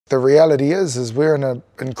the reality is we're in an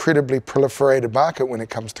incredibly proliferated market when it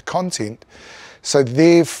comes to content. So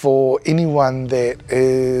therefore, anyone that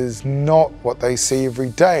is not what they see every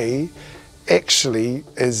day, actually,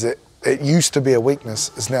 it used to be a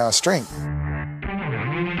weakness, is now a strength.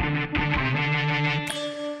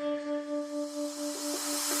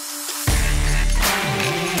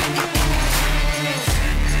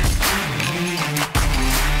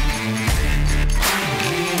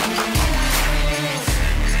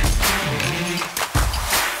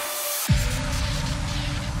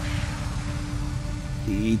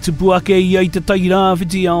 I tupu ake ia I te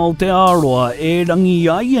tairāwhiti ao te aroa e rangi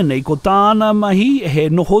ai nei ko tāna mahi he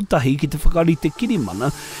noho tahi ki te whakarite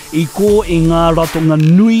kirimana I ko I ngā ratonga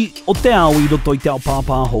nui o te ao I roto I te ao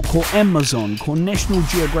pāpāho ko Amazon, ko National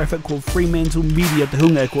Geographic, ko Fremantle Media te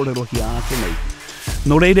hunga e kōrerohi ake nei.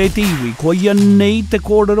 No reire te iwi, ko ia nei te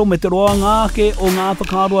kōrero me te roa ngāke o ngā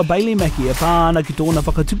whakaroa Bailey Mackey e pāna ki tōna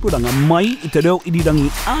whakatupuranga mai I te reo irirangi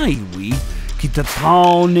aiwi ki te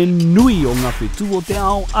taone nui o ngā whetū o te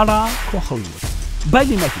ao ara ko Hollywood.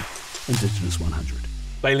 Bailey Mackey, Indigenous 100.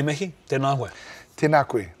 Bailey Mackey, tēnā koe. Tēnā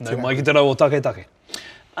koe. No mai ki te rau o take take.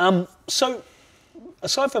 So,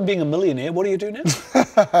 aside from being a millionaire, what do you do now?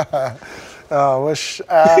 I wish.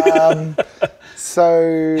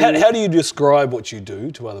 So... How do you describe what you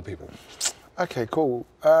do to other people? Okay, cool.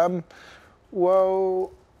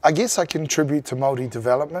 Well, I guess I contribute to Māori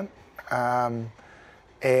development.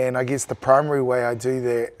 And I guess the primary way I do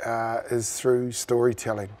that is through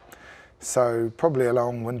storytelling. So probably a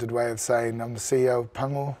long-winded way of saying I'm the CEO of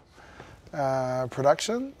Pango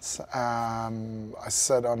Productions. I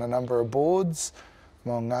sit on a number of boards,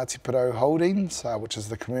 mō Ngāti Porou Holdings, which is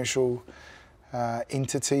the commercial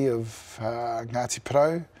entity of Ngāti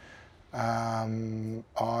Porou. I'm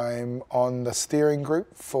on the steering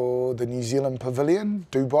group for the New Zealand Pavilion,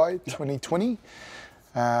 Dubai 2020.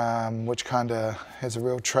 Which kind of has a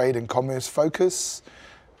real trade and commerce focus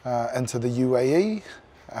into the UAE.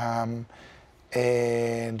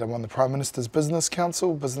 And I'm on the Prime Minister's Business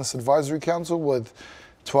Council, Business Advisory Council, with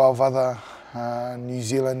 12 other New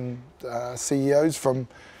Zealand CEOs from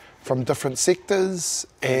different sectors.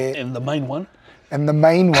 And the main one? And the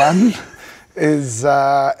main one is,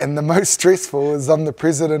 and the most stressful, is I'm the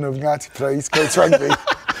president of Ngāti Porou East Coast Rugby.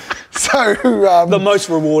 So, the most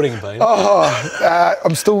rewarding, babe.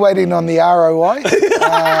 I'm still waiting on the ROI,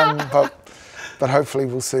 but hopefully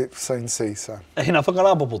we'll soon see. So. E hina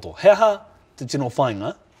whakarapapoto, he aha te tino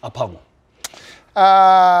whainga a Pango?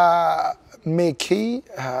 Me ki,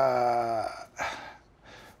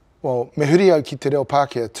 well, me huri au ki te reo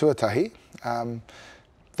Pākehā tuatahi.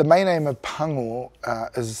 The main aim of Pango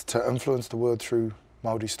is to influence the world through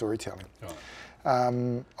Māori storytelling. Right.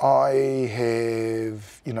 I have,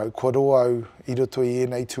 kua roa au I roto I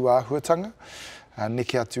ēnei tū āhuatanga,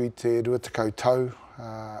 neke atu I te 20 tau,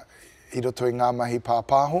 I roto I ngā mahi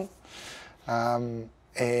pāpāho.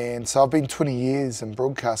 And so I've been 20 years in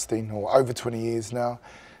broadcasting, or over 20 years now,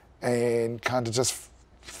 and kind of just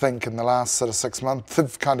think in the last sort of 6 months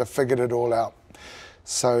I've kind of figured it all out.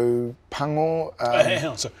 So, Pango...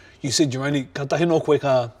 so you said you're only, ka tahi no koe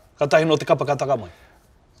ka tahi no te kapa ka taka mai?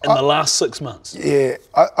 In the last 6 months? Yeah,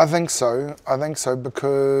 I think so. I think so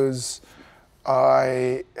because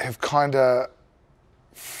I have kind of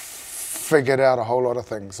figured out a whole lot of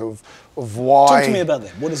things of why... Talk to me about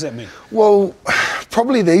that. What does that mean? Well,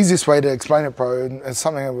 probably the easiest way to explain it, bro, and it's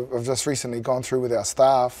something I've just recently gone through with our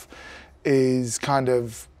staff, is kind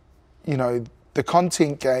of, the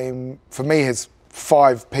content game, for me, has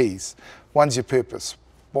 5 Ps. One's your purpose,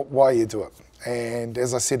 why you do it. And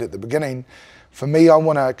as I said at the beginning, for me, I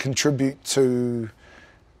want to contribute to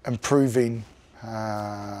improving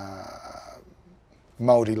Māori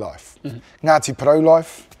life. Mm-hmm. Ngāti Porou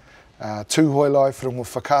life, Tūhoi life, Rongo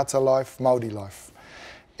Whakaata life, Māori life.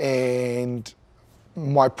 And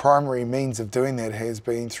my primary means of doing that has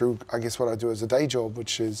been through, I guess, what I do as a day job,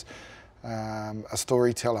 which is a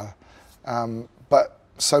storyteller. But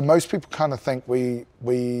so most people kind of think you're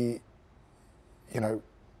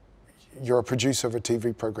a producer of a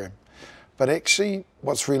TV program. But actually,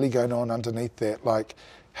 what's really going on underneath that, like,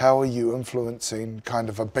 how are you influencing kind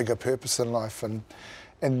of a bigger purpose in life? And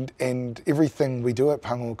everything we do at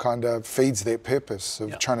Pango kind of feeds that purpose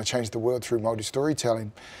of trying to change the world through Māori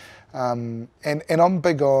storytelling. And I'm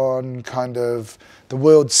big on kind of the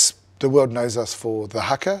world knows us for the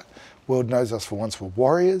haka, the world knows us for once we're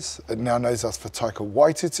warriors, it now knows us for taika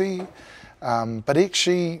waititi. But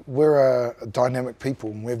actually, we're a dynamic people.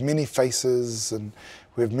 We have many faces and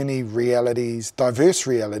we have many realities, diverse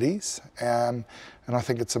realities, and I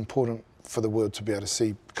think it's important for the world to be able to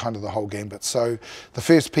see kind of the whole gambit. So the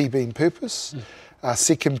first P being purpose,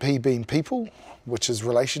 Second P being people, which is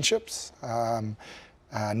relationships,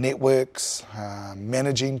 networks,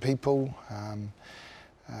 managing people.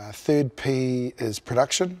 Third P is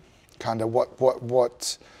production, kind of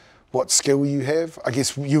what skill you have. I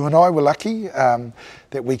guess you and I were lucky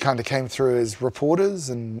that we kind of came through as reporters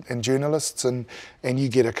and journalists, and you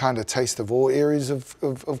get a kind of taste of all areas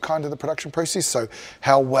of kind of the production process. So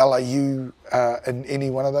how well are you in any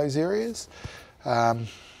one of those areas?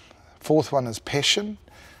 Fourth one is passion.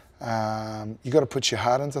 You got to put your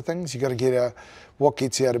heart into things. You got to get what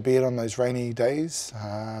gets you out of bed on those rainy days.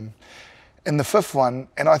 And the fifth one,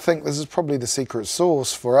 and I think this is probably the secret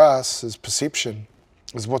sauce for us, is perception.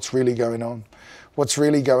 Is what's really going on. What's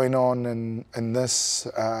really going on in this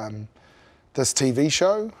this TV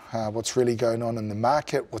show, what's really going on in the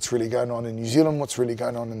market, what's really going on in New Zealand, what's really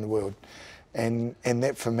going on in the world. And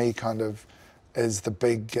that for me kind of is the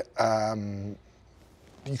big, you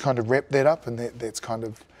kind of wrap that up, and that's kind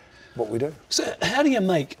of what we do. So how do you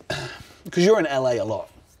make, because you're in LA a lot,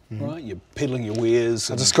 right? You're peddling your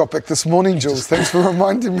wares. I just got back this morning, Jules. Thanks for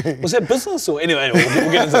reminding me. Was that business or anyway?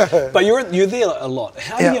 We'll get into it. But you're there a lot.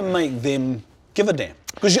 How do you make them give a damn?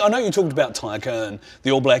 Because I know you talked about Taika and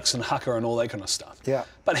the All Blacks and Haka and all that kind of stuff. Yeah.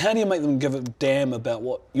 But how do you make them give a damn about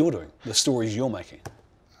what you're doing, the stories you're making?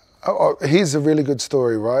 Oh, here's a really good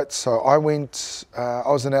story, right? So I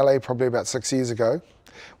was in LA probably about 6 years ago.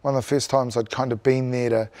 One of the first times I'd kind of been there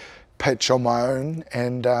to pitch on my own,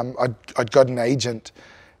 and I'd got an agent.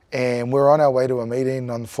 And we're on our way to a meeting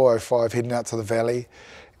on 405 heading out to the valley,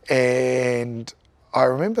 and I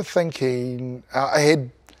remember thinking, I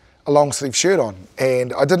had a long sleeve shirt on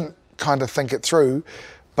and I didn't kind of think it through,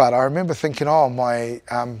 but I remember thinking, oh, my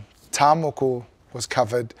tāmoko was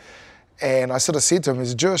covered, and I sort of said to him,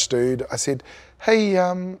 he's a Jewish dude, I said, hey,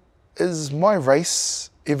 is my race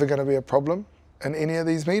ever going to be a problem in any of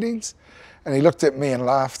these meetings? And he looked at me and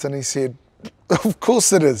laughed and he said, of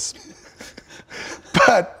course it is.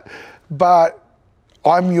 But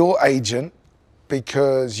I'm your agent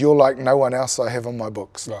because you're like no one else I have on my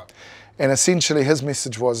books. Right. And essentially his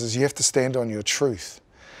message was you have to stand on your truth.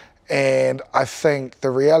 And I think the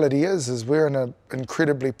reality is we're in an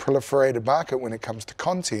incredibly proliferated market when it comes to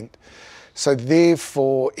content. So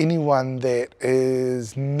therefore anyone that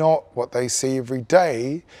is not what they see every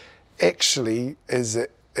day actually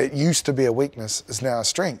it used to be a weakness, is now a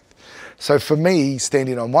strength. So for me,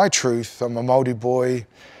 standing on my truth, I'm a Māori boy,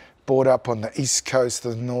 brought up on the east coast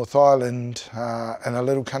of the North Island, in a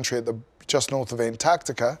little country just north of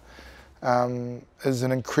Antarctica, is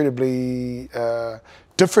an incredibly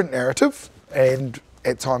different narrative, and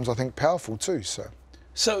at times I think powerful too. So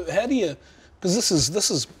how do you? Because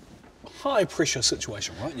this is high pressure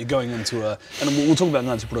situation, right? You're going into and we'll talk about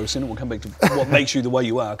Ngāti Porou Senate. We'll come back to what makes you the way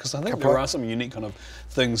you are, because I think there are some unique kind of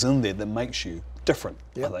things in there that makes you different.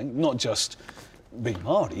 Yep. I think not just being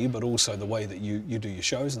Māori, but also the way that you do your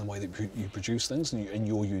shows and the way that you produce things and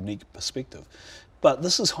your unique perspective. But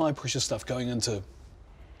this is high pressure stuff going into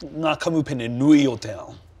ngā kamupene nui o te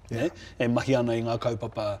ao. Yeah. E mahi ana I ngā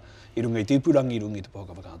kaupapa I runga I te ipurangi, I runga I te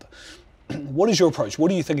pokawhakaata. What is your approach?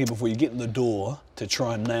 What are you thinking before you get in the door to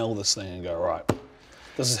try and nail this thing and go, right,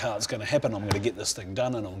 this is how it's going to happen, I'm going to get this thing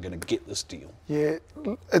done and I'm going to get this deal? Yeah,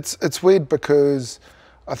 it's weird because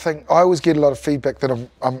I think I always get a lot of feedback that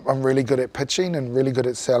I'm really good at pitching and really good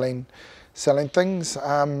at selling things.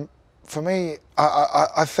 For me,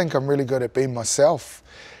 I think I'm really good at being myself.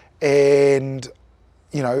 And,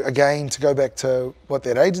 you know, again, to go back to what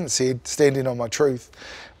that agent said, standing on my truth.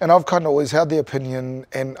 And I've kind of always held the opinion,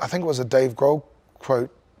 and I think it was a Dave Grohl quote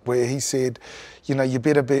where he said, you know, you're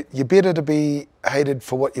better to be hated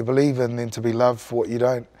for what you believe in than to be loved for what you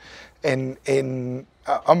don't. And I'm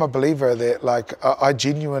a believer that, like, I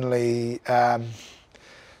genuinely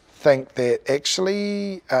think that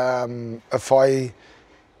actually if I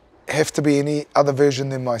have to be any other version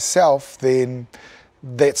than myself, then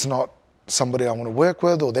that's not somebody I want to work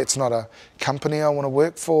with, or that's not a company I want to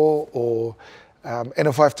work for, or and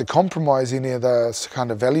if I have to compromise any of the kind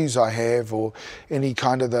of values I have or any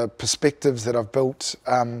kind of the perspectives that I've built,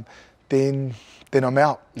 then I'm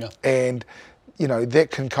out. Yeah. And you know, that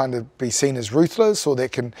can kind of be seen as ruthless, or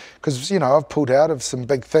that can, because, you know, I've pulled out of some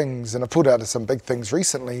big things, and I've pulled out of some big things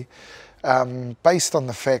recently, based on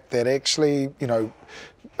the fact that actually, you know,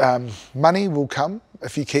 money will come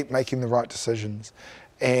if you keep making the right decisions,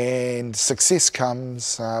 and success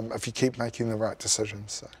comes if you keep making the right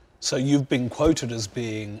decisions. So you've been quoted as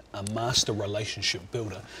being a master relationship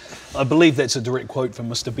builder. I believe that's a direct quote from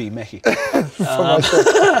Mr. B. Mackey. I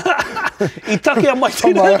take mai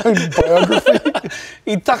from my own biography.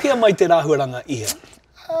 I take mai te rāhuaranga ia.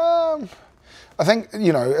 I think,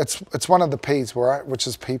 you know, it's one of the P's, right, which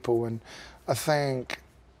is people, and I think,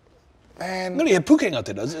 man... Ngari, he pukenga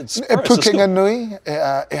te does. It's pukenga nui,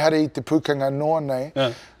 e hare I te pukenga noa nei.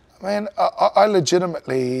 Yeah. Man, I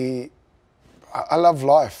legitimately, I love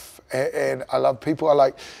life, and I love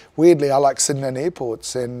people. Weirdly, I like sitting in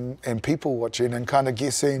airports and people watching and kind of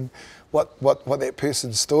guessing what that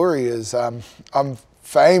person's story is. I'm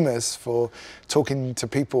famous for talking to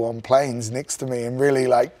people on planes next to me and really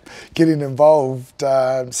like getting involved.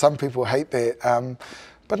 Some people hate that.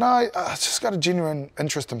 But no, I just got a genuine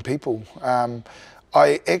interest in people.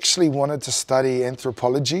 I actually wanted to study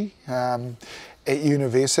anthropology at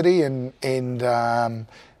university, and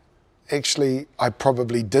actually I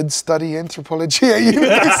probably did study anthropology at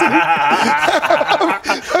university.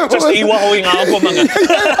 Just iwaho ngā ako manga.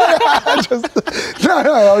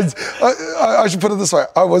 I should put it this way.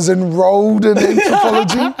 I was enrolled in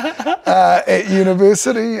anthropology at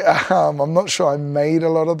university. I'm not sure I made a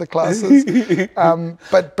lot of the classes.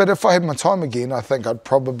 But if I had my time again, I think I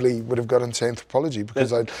probably would have got into anthropology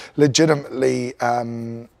because I legitimately,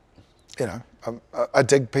 you know, I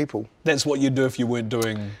dig people. That's what you'd do if you weren't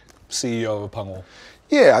doing CEO of Pango.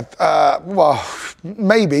 Yeah, well,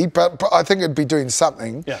 maybe, but I think it'd be doing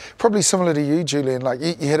something. Yeah. Probably similar to you, Julian. Like,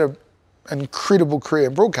 you had an incredible career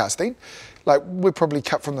in broadcasting. Like, we're probably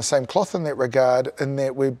cut from the same cloth in that regard, in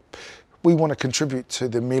that we want to contribute to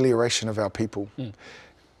the amelioration of our people. Mm.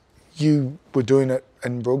 You were doing it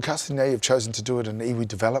in broadcasting, now you've chosen to do it in iwi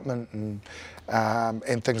development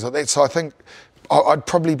and things like that. So I think I'd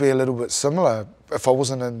probably be a little bit similar if I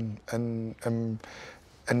wasn't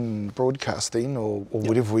in broadcasting or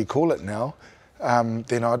whatever we call it now.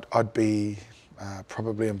 Then I'd be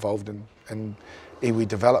probably involved in iwi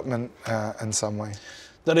development in some way.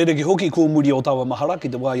 Tā reira ki hoki ko muri o tawa mahara ki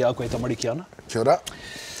te wā i a koe tamariki ana. Kia ora.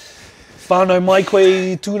 Whānau mai koe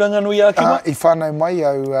I tūranga nui a kiwa? I whānau mai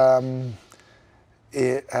au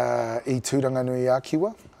I tūranga nui a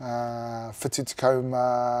kiwa. Whitu tekau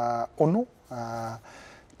ma ono.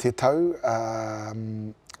 Te tau.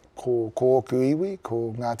 Ko oku iwi,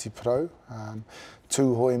 ko Ngāti Porou,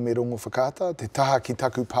 tūhoi me rongo whakata, te taha ki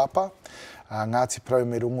taku pāpā, Ngāti Porou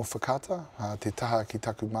me rongo whakata, te taha ki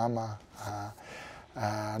taku māma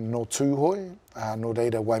no tūhoi, no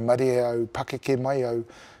reira waimari au pakeke mai au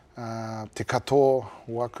te katoa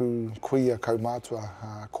waku kuia kaumātua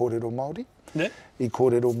kōrero Māori, ne? I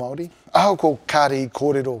kōrero Māori. Aho ko kāre I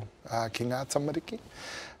kōrero ki ngā tamariki.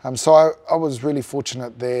 So I was really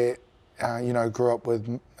fortunate there. You know, grew up with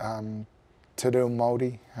te reo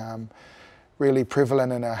Māori, really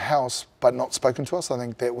prevalent in our house, but not spoken to us. I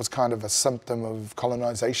think that was kind of a symptom of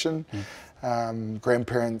colonisation.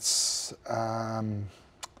 Grandparents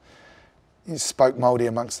spoke Māori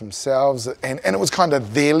amongst themselves, and it was kind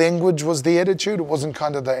of their language was the attitude. It wasn't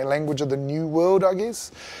kind of the language of the new world, I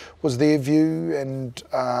guess, was their view. And,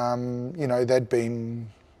 you know, they'd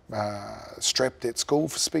been strapped at school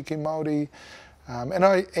for speaking Māori.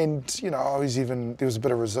 And you know, I was there was a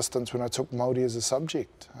bit of resistance when I took Māori as a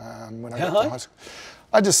subject when I got to high school.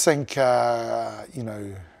 I just think, you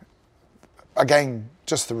know, again,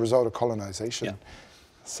 just the result of colonisation. Yeah.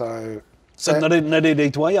 So nare rei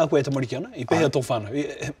tuai a koe e tamariki ana, I pēhea tō whānau,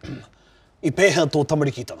 I pēhea tō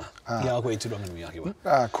tamarikitanga, I a koe I tūranga nui a kiwa.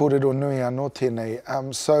 Kōrero nui anō tēnei.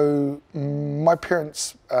 So my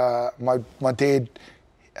parents, my dad,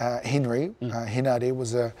 Henry, Henare,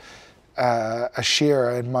 was a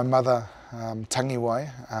shearer, and my mother,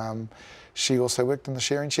 Tangiwai, she also worked in the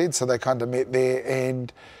shearing shed, so they kind of met there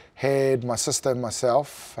and had my sister and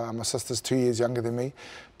myself. My sister's 2 years younger than me,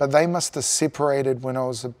 but they must have separated when I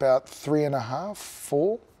was about 3.5,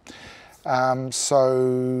 4.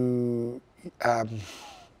 So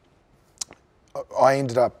I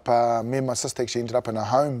ended up, me and my sister actually ended up in a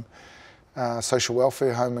home, social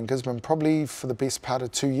welfare home in Gisborne, probably for the best part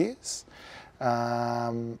of 2 years.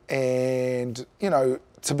 And, you know,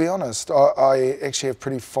 to be honest, I actually have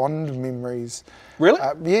pretty fond memories. Really?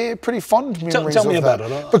 Yeah, pretty fond memories. Tell me of about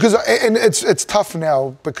that. it. Because, and it's tough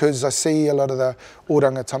now because I see a lot of the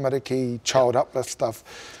oranga tamariki child uplift stuff.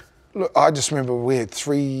 Look, I just remember we had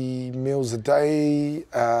 3 meals a day.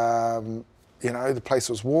 You know, the place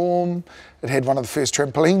was warm. It had one of the first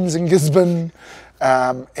trampolines in Gisborne.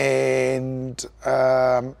 And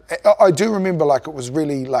I do remember, like, it was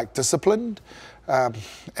really like disciplined, and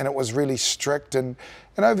it was really strict. And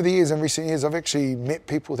over the years, in recent years, I've actually met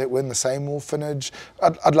people that were in the same orphanage.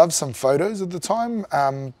 I'd love some photos at the time,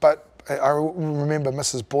 but I remember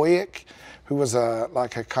Mrs. Boyack, who was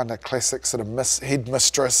like a kind of classic sort of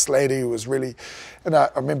headmistress lady who was really, and I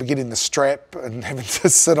remember getting the strap and having to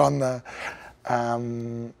sit on the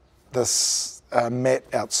this mat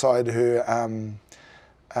outside her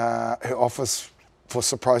office for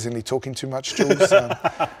surprisingly talking too much, Jules. So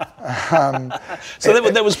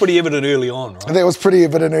that was pretty evident early on, right? That was pretty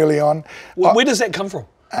evident early on. Where does that come from?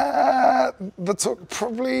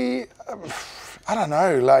 Probably, I don't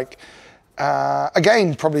know, like,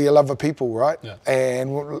 again, probably a love of people, right? Yeah.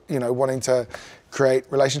 And, you know, wanting to create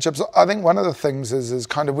relationships. I think one of the things is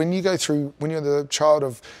kind of when you're the child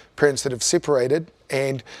of parents that have separated,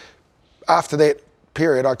 and after that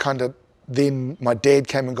period, then my dad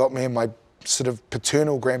came and got me, and my sort of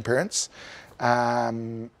paternal grandparents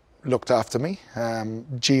looked after me.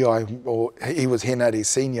 He was Henare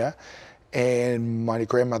Senior, and my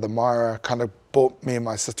grandmother Myra kind of brought me and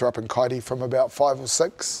my sister up in Kaiti from about 5 or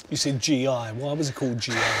 6. You said GI. Why was it called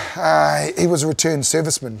GI? He was a returned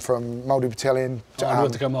serviceman from Māori Battalion.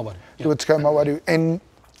 Ruatako And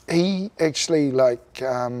he actually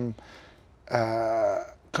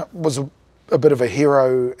was a bit of a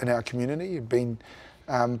hero in our community. He'd been,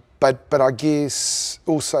 but I guess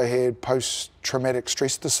also had post-traumatic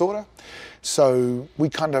stress disorder. So we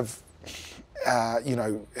kind of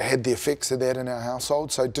had the effects of that in our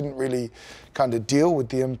household, so didn't really kind of deal with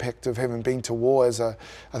the impact of having been to war I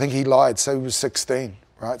think he lied, so he was 16,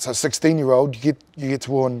 right? So 16-year-old, you get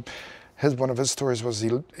to war, and one of his stories was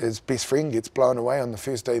his best friend gets blown away on the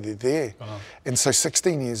first day they're there. Uh-huh. And so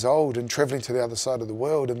 16 years old and travelling to the other side of the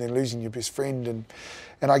world and then losing your best friend,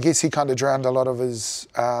 and I guess he kind of drowned a lot of his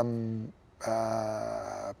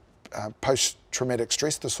post-traumatic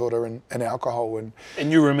stress disorder in alcohol. And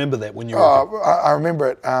you remember that when you were... I remember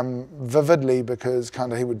it vividly, because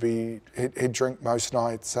kind of he'd drink most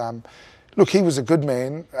nights. Look, he was a good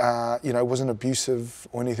man, wasn't abusive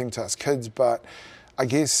or anything to us kids, but I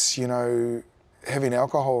guess, having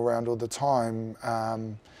alcohol around all the time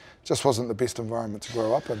just wasn't the best environment to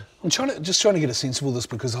grow up in. I'm trying to get a sense of all this,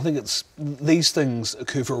 because I think these things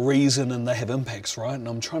occur for a reason and they have impacts, right? And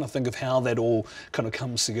I'm trying to think of how that all kind of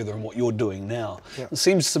comes together and what you're doing now. Yeah. It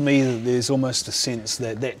seems to me that there's almost a sense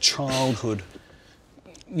that childhood,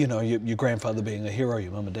 your grandfather being a hero,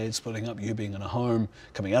 your mum and dad splitting up, you being in a home,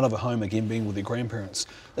 coming out of a home again, being with your grandparents,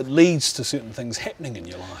 it leads to certain things happening in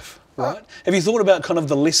your life, right? Have you thought about kind of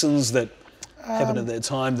the lessons that happened at that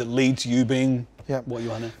time that lead to you being what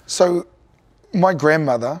you are now? So my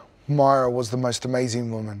grandmother, Myra, was the most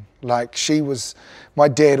amazing woman. Like, my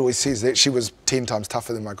dad always says that she was 10 times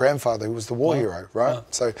tougher than my grandfather, who was the war hero, right? Wow.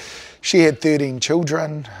 So she had 13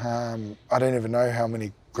 children. I don't even know how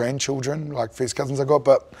many grandchildren, like first cousins I got,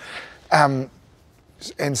 but, and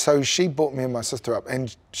so she brought me and my sister up,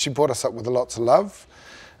 and she brought us up with lots of love.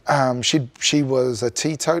 She was a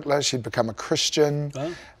teetotaler. She'd become a Christian.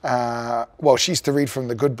 Well, she used to read from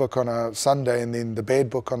the good book on a Sunday and then the bad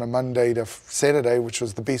book on a Monday to Saturday, which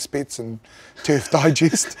was the best bets and Turf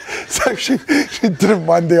Digest. So she didn't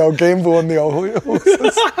mind the old gamble on the old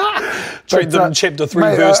horses. Treat them in chapter 3,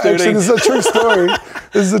 verse 13. Actually, this is a true story.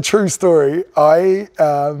 This is a true story.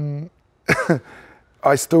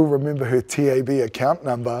 I still remember her TAB account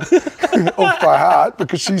number off by heart,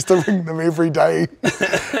 because she used to ring them every day.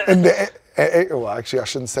 And well, actually, I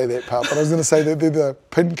shouldn't say that part, but I was going to say that they're the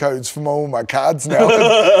PIN codes from all my cards now,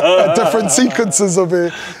 different sequences of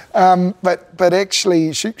her. But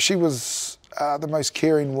actually, she was the most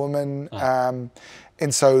caring woman,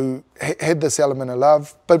 and so had this element of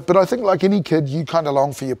love. But I think, like any kid, you kind of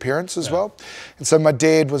long for your parents as well. And so my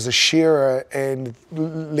dad was a shearer and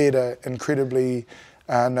led an incredibly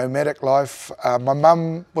nomadic life. My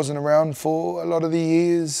mum wasn't around for a lot of the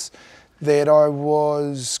years that I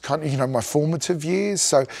was kind of, my formative years.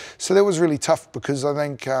 So that was really tough, because I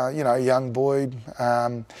think, a young boy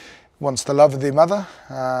wants the love of their mother.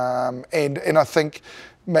 And I think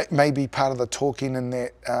maybe part of the talking in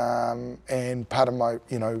that, and part of my,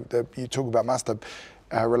 you talk about master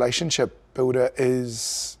relationship builder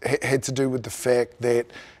had to do with the fact that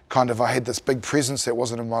kind of I had this big presence that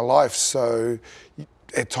wasn't in my life. So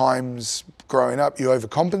at times growing up, you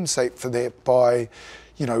overcompensate for that by,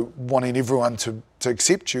 wanting everyone to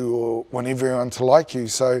accept you or want everyone to like you.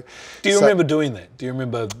 So, do you remember doing that? Do you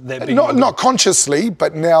remember that being not consciously,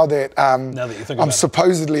 but now that you think I'm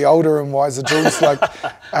supposedly older and wiser, Jules, like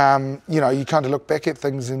you kind of look back at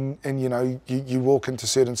things and you walk into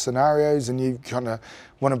certain scenarios and you kind of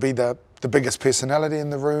want to be the biggest personality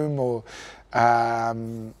in the room, or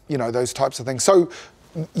those types of things. So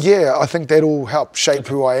yeah, I think that all helped shape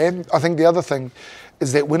who I am. I think the other thing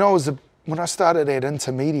is that when I started at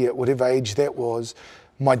intermediate, whatever age that was,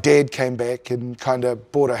 my dad came back and kind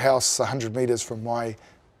of bought a house 100 metres from my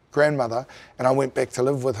grandmother, and I went back to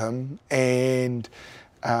live with him. And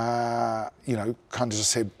you know, kind of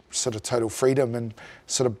just had sort of total freedom and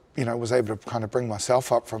sort of, you know, was able to kind of bring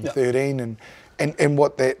myself up from 13 and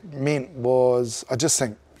what that meant was I just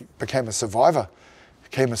think became a survivor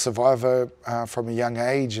from a young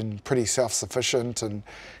age and pretty self-sufficient and,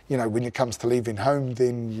 you know, when it comes to leaving home,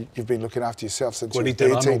 then you've been looking after yourself since you were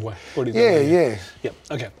 13. Yeah. Yep.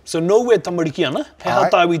 Okay. So nowhere tamariki ana, he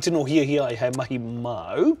hatawi tino hia I he mahi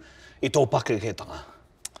mau, I tō pakeketanga.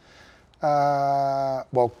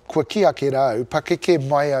 Well, kua ki ake rau, pakeke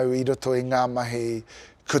mai au I roto I ngā mahi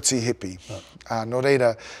kuti hipi. No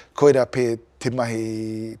reira, koira pē te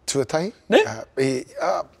mahi tuatahi. Ne?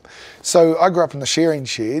 So I grew up in the shearing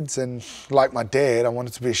sheds and like my dad, I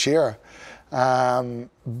wanted to be a shearer.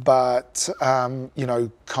 But, you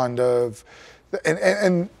know, kind of,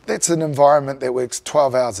 and that's an environment that works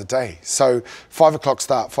 12 hours a day. So 5 o'clock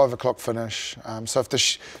start, 5 o'clock finish. So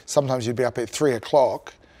if sometimes you'd be up at 3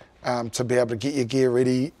 o'clock to be able to get your gear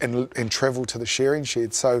ready and travel to the shearing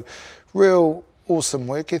shed. So real awesome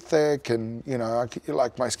work ethic and, you know,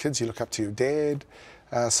 like most kids, you look up to your dad.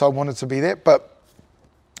 So I wanted to be that, but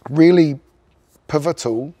really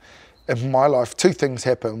pivotal in my life, two things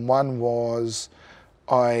happened. One was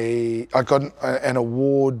I got an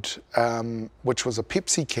award, which was a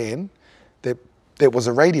Pepsi can that was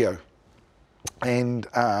a radio. And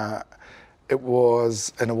it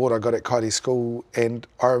was an award I got at Kaiti School. And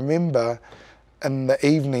I remember in the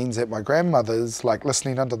evenings at my grandmother's, like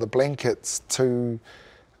listening under the blankets to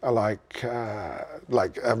a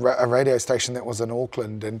radio station that was in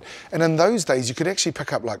Auckland, and in those days you could actually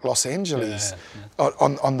pick up like Los Angeles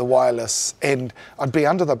on the wireless, and I'd be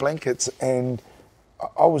under the blankets and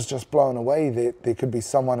I was just blown away that there could be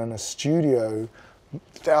someone in a studio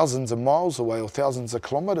thousands of miles away or thousands of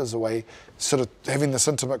kilometres away sort of having this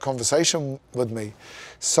intimate conversation with me.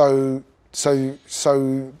 So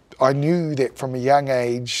I knew that from a young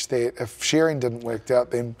age that if sharing didn't work out,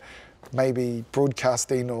 then maybe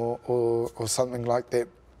broadcasting or something like that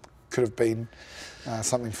could have been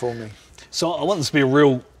something for me. So I want this to be a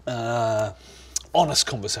real honest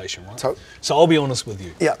conversation, right? So I'll be honest with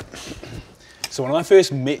you. Yeah. So when I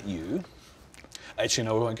first met you, actually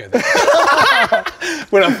no, we won't go there.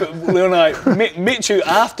 when I met you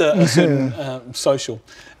after a certain social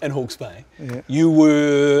in Hawke's Bay, you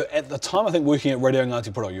were at the time I think working at Radio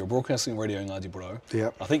Ngāti Porou. You were broadcasting Radio Ngāti Porou.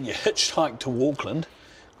 Yeah. I think you hitchhiked to Auckland.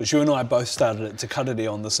 Because you and I both started at Te Karere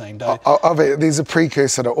on the same day. There's a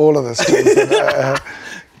precursor to all of this,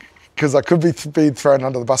 because I could be thrown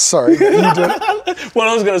under the bus. Sorry. You do it. What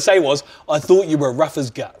I was going to say was, I thought you were rough as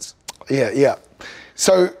guts. Yeah.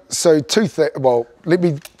 So well, let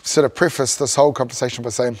me sort of preface this whole conversation by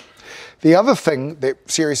saying, the other thing that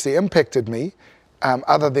seriously impacted me,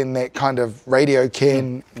 other than that kind of radio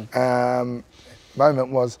can moment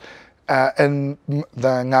was, in the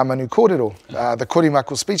Ngā Manu Kōrero, the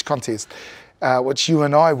Korimaku speech contest, which you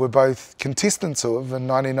and I were both contestants of in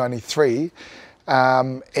 1993.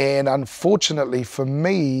 And unfortunately for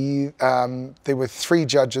me, there were 3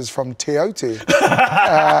 judges from Te Aute,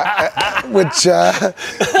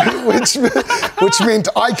 which meant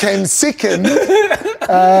I came second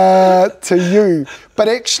to you. But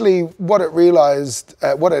actually, what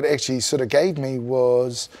it actually sort of gave me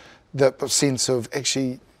was the sense of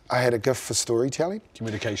actually, I had a gift for storytelling.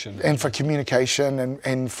 Communication. And for communication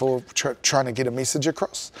and for trying to get a message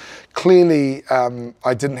across. Clearly,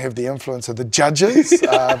 I didn't have the influence of the judges,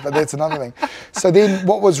 but that's another thing. So then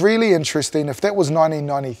what was really interesting, if that was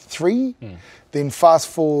 1993, then fast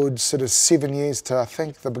forward sort of 7 years to, I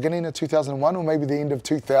think, the beginning of 2001 or maybe the end of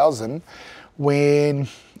 2000, when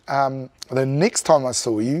the next time I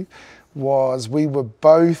saw you was we were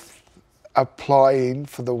both applying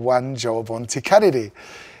for the one job on Te Karere.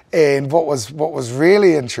 And what was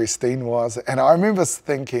really interesting was, and I remember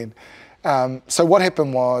thinking, so what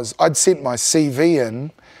happened was I'd sent my CV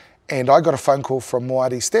in and I got a phone call from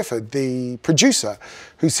Moari Stafford, the producer,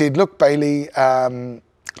 who said, look, Bailey, I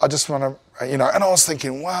just want to, and I was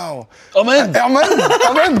thinking, wow. I'm in.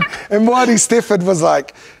 And Moari Stafford was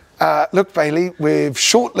like, look, Bailey, we've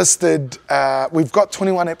shortlisted, we've got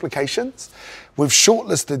 21 applications, we've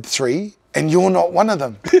shortlisted 3, and you're not one of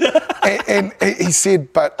them. and he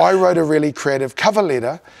said, but I wrote a really creative cover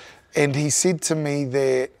letter, and he said to me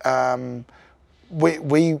that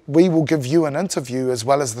we will give you an interview as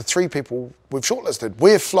well as the 3 people we've shortlisted.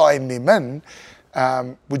 We're flying them in.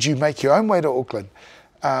 Would you make your own way to Auckland?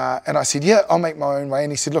 And I said, yeah, I'll make my own way.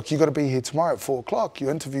 And he said, look, you've got to be here tomorrow at 4 o'clock. Your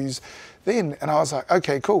interview's then. And I was like,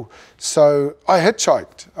 okay, cool. So I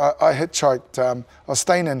hitchhiked. I was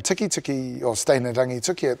staying in Tiki, or staying in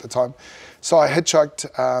Rangituki at the time. So I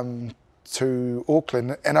hitchhiked to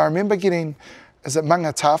Auckland. And I remember getting is it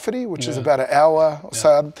Manga Tawhiri, which is about an hour or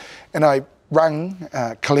so. And I rang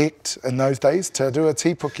Collect in those days to do a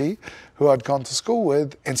tipuki who I'd gone to school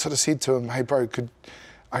with, and sort of said to him, hey bro,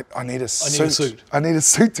 I need a suit. I need a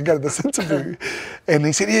suit to go to this interview. And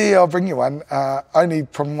he said, yeah, I'll bring you one. Only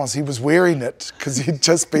problem was he was wearing it because he'd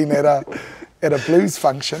just been at a blues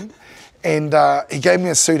function. And he gave me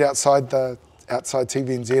a suit outside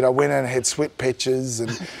TVNZ. I went in and had sweat patches,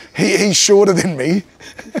 and he's shorter than me.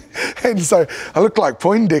 And so I looked like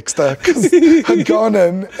Poindexter because I'd gone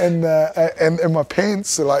in and my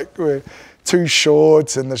pants were too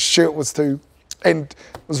short and the shirt was and it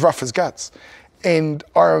was rough as guts. And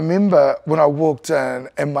I remember when I walked in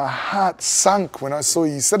and my heart sunk when I saw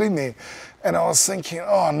you sitting there. And I was thinking,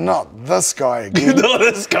 oh, not this guy again. Not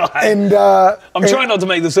this guy. And I'm trying not to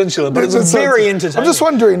make this insular, but it's very entertaining. I'm just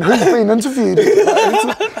wondering who's been interviewed.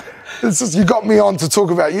 It's just, you got me on to talk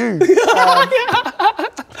about you.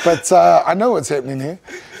 But I know what's happening here.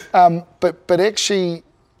 But actually,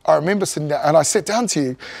 I remember sitting down, and I sat down to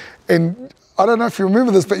you, and I don't know if you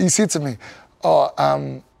remember this, but you said to me,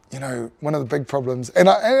 you know, one of the big problems, and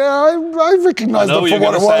I recognised it for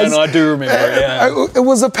what it was. And I do remember it, yeah. It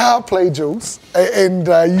was a power play, Jules, and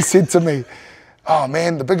you said to me, oh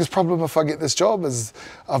man, the biggest problem if I get this job is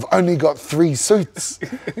I've only got 3 suits.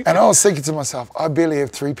 And I was thinking to myself, I barely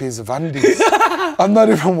have 3 pairs of undies. I'm not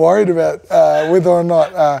even worried about whether or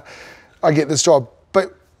not I get this job.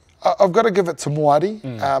 But I've got to give it to Moari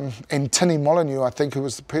and Tini Molyneux, I think, who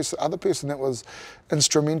was the other person that was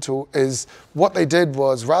instrumental, is what they did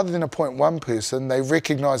was, rather than appoint one person, they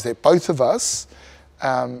recognised that both of us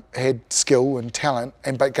had skill and talent,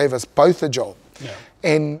 but gave us both a job. Yeah.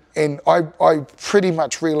 And I pretty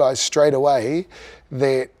much realised straight away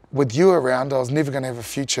that with you around, I was never going to have a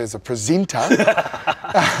future as a presenter.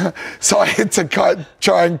 So I had to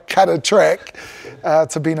try and cut a track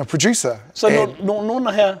to being a producer. So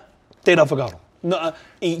nōna hea te rawhakaro.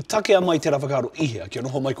 I takea mai te rawhakaro ihea, kia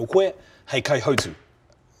noho mai ko koe, hei kai hautu.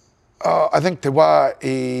 I think te wā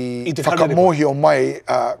i whakamohio mai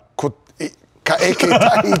ka eke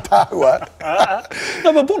tahi tāua.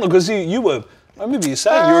 No, but Bono, because you were, I remember you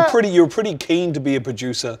saying you were pretty keen to be a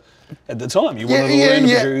producer at the time. You wanted to learn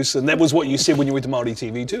to produce, and that was what you said when you went to Māori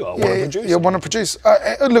TV too. I want to produce. Yeah, I want to produce.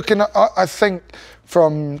 Look, and I think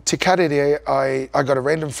from Te Karere, I got a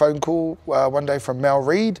random phone call one day from Mel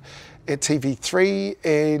Reid at TV3,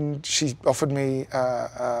 and she offered me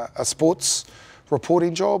a sports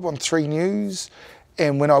reporting job on 3 News.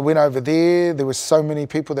 And when I went over there were so many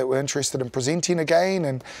people that were interested in presenting again,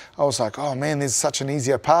 and I was like, oh man, there's such an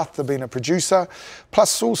easier path to being a producer.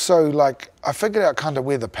 Plus also, like, I figured out kind of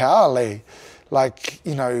where the power lay. Like,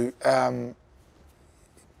 you know,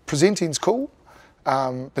 presenting's cool.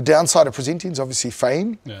 The downside of presenting is obviously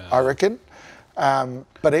fame, I reckon.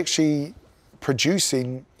 But actually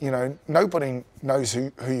producing, you know, nobody knows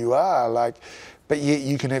who you are, like, but yet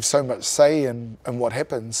you can have so much say in what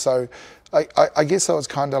happens. So I guess I was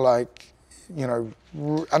kind of like, you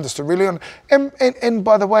know, understood really on. And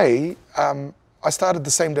by the way, I started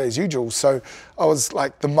the same day as you, Jules. So I was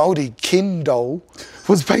like, the Māori Ken doll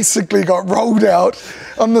was basically got rolled out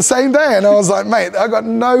on the same day. And I was like, mate, I got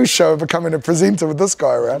no show of becoming a presenter with this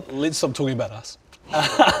guy around. Let's stop talking about us.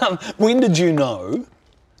 When did you know,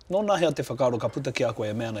 nōna hea te whakaaro ka puta ki a koe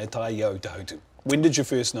e meana e tai au te hautu? When did you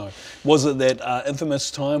first know? Was it that infamous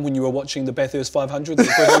time when you were watching the Bathurst 500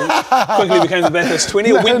 that quickly became the Bathurst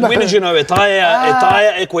 20? Or when did you know e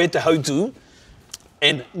taia e koe te hautu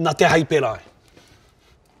and nā te haiperai?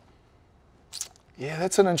 Yeah,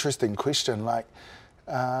 that's an interesting question. Like,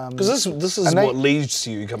 because this is what leads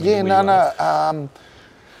to you coming to where you are.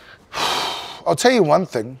 I'll tell you one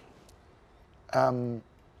thing.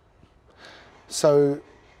 So,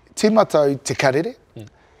 te matau te karere.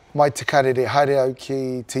 Mai te karere haere au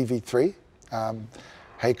ki TV3.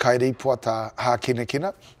 Hei kai ripua tā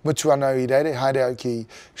hākinakina. Mutu anō I reire, haere au ki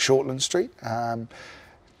Shortland Street.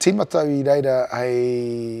 Te matau I reira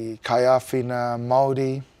hei kai āwhina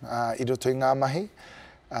Māori I roto I ngā mahi.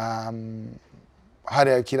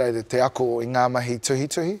 Haere au ki reira te ako I ngā mahi tuhi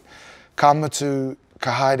tuhi. Ka mutu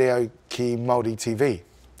ka haere au ki Māori TV.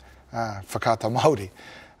 Whakata Māori.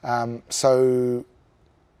 So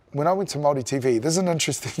when I went to Māori TV, this is an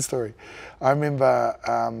interesting story. I remember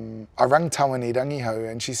I rang Tawani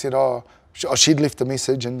Rangihau and she said, she'd left a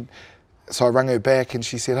message, and so I rang her back and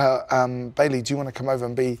she said, Bailey, do you want to come over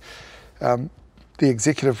and be the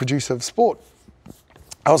executive producer of sport?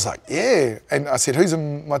 I was like, yeah. And I said, who's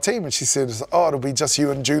in my team? And she said, it'll be just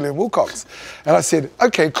you and Julian Wilcox. And I said,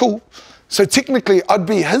 okay, cool. So technically, I'd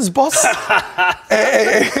be his boss?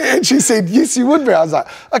 And she said, yes, you would be. I was like,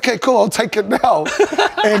 okay, cool, I'll take it now.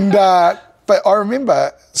 But but I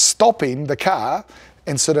remember stopping the car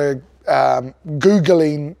and sort of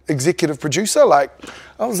Googling executive producer. Like,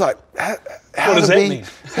 I was like, how what does to that be, mean?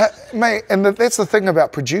 Mate, and that's the thing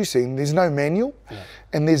about producing. There's no manual,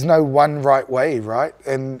 and there's no one right way, right?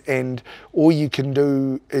 And all you can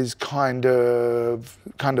do is kind of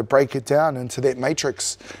break it down into that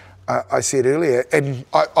matrix I said earlier. And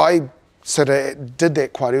I sort of did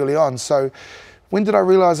that quite early on. So when did I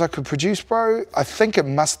realise I could produce, bro? I think it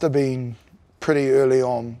must have been pretty early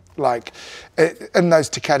on, like in those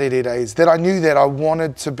Te Karere days, that I knew that I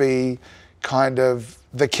wanted to be kind of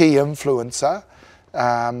the key influencer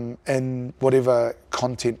in whatever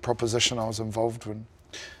content proposition I was involved in.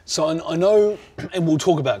 So I know, and we'll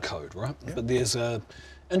talk about code, right? Yeah. But there's a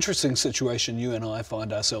interesting situation you and I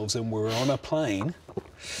find ourselves in. We're on a plane,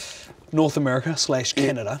 North America /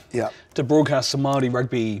 Canada, to broadcast the Māori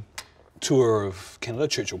rugby tour of Canada,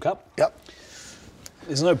 Churchill Cup. Yep.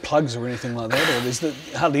 There's no plugs or anything like that, or there's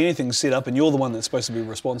hardly anything set up, and you're the one that's supposed to be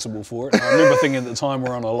responsible for it. And I remember thinking at the time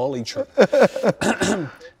we're on a lolly trip.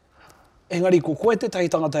 Engari, ko koe te tai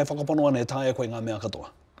tangata e whakapono ana e taia koe ngā mea katoa.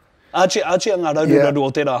 Achi a ngā rauru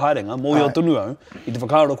o tērā haerenga, mō i o tunu au, I te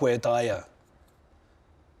whakaaro koe e taia.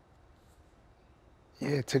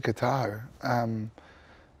 Yeah, te kataho.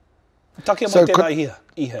 Take mai tērā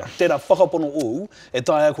iha. Tērā whakapono o e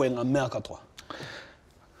taia koe ngā mea katoa.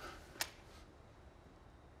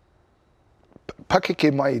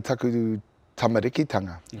 Pakeke mai I taku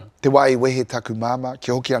tamarikitanga. Te wai wehe taku māma,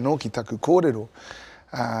 ki hoki anō ki taku kōrero.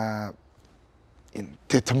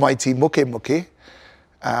 Te tamaiti moke,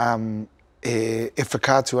 e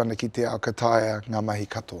whakātu ana ki te ao kataia ngā mahi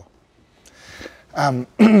katoa.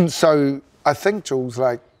 So I think, Jules,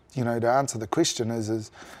 like, you know, to answer the question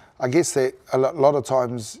is I guess that a lot of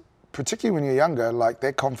times, particularly when you're younger, like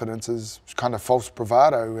that confidence is kind of false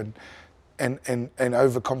bravado and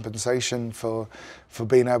overcompensation for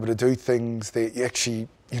being able to do things that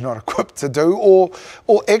you're not equipped to do, or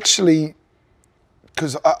actually,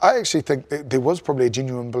 because I actually think that there was probably a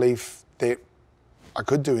genuine belief that I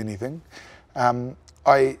could do anything.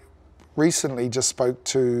 I recently just spoke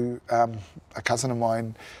to a cousin of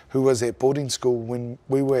mine who was at boarding school when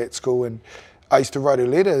we were at school, and I used to write her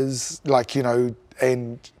letters, like, you know,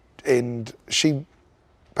 and she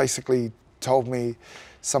basically told me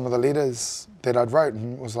some of the letters that I'd wrote,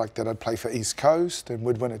 and it was like that I'd play for East Coast and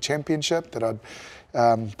would win a championship, that I'd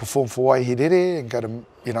perform for Waihirere and go to,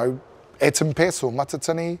 you know, Atimpes or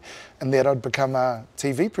Matatini, and that I'd become a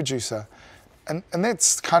TV producer. And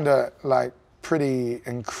that's kind of like pretty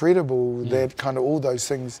incredible that kind of all those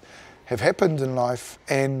things have happened in life.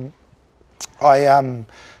 And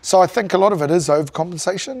so I think a lot of it is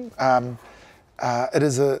overcompensation. It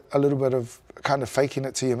is a little bit of kind of faking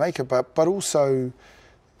it till you make it, but also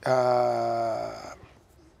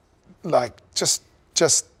like just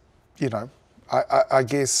you know, I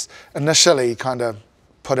guess initially kind of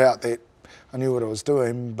put out that I knew what I was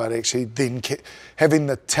doing, but actually then having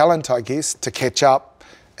the talent, I guess, to catch up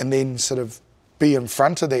and then sort of be in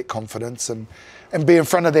front of that confidence and be in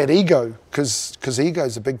front of that ego, because ego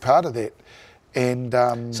is a big part of that. And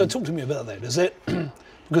so talk to me about that. Is that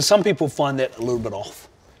because some people find that a little bit off?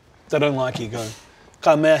 They don't like ego.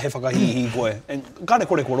 Ka mea he whakahihi koe. And kāre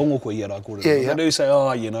kore ko rongo koe I rā kore. They do say,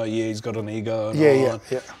 oh, you know, yeah, he's got an ego and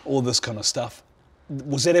all this kind of stuff.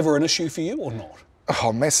 Was that ever an issue for you or not?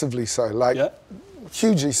 Oh, massively so. Like,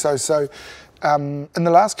 hugely so. So in the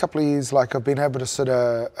last couple of years, like, I've been able to sort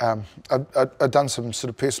of, I've done some sort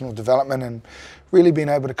of personal development and really been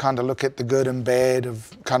able to kind of look at the good and bad of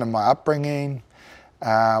kind of my upbringing,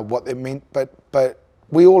 what that meant. But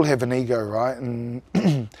we all have an ego, right? And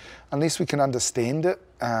unless we can understand it,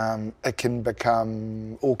 it can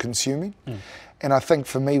become all-consuming. And I think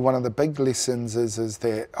for me, one of the big lessons is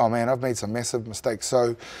that, oh man, I've made some massive mistakes.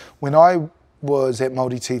 So when I was at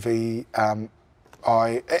Māori TV,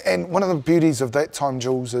 and one of the beauties of that time,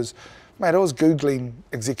 Jules, is, mate, I was Googling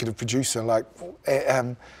executive producer. Like,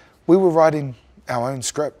 we were writing our own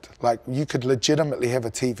script. Like, you could legitimately have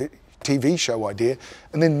a TV show idea,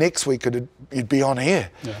 and then next week you'd be on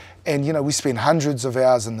air. And, you know, we spent hundreds of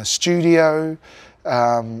hours in the studio.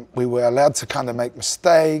 We were allowed to kind of make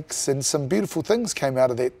mistakes, and some beautiful things came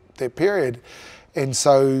out of that period. And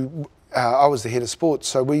so I was the head of sports.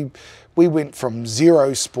 So we went from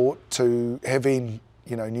zero sport to having,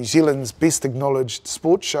 you know, New Zealand's best acknowledged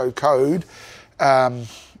sports show code,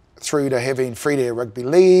 through to having free-to-air rugby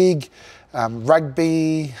league,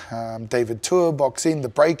 rugby, David Tour, boxing, the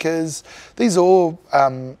Breakers. These are all,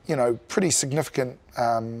 you know, pretty significant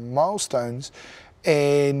milestones.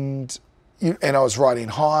 And, and I was riding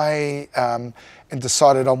high, and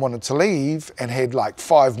decided I wanted to leave, and had like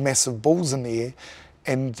 5 massive bulls in the air,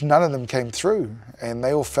 and none of them came through, and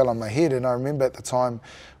they all fell on my head. And I remember at the time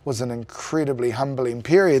was an incredibly humbling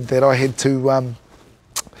period that I had to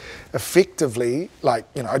effectively, like,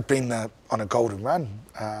 you know, I'd been on a golden run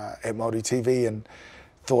at Māori TV and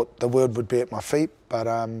thought the world would be at my feet, but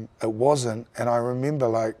it wasn't. And I remember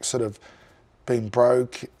like sort of being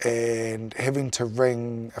broke and having to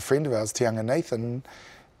ring a friend of ours, Te Anga Nathan,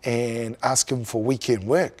 and ask him for weekend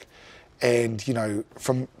work. And, you know,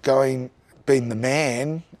 from being the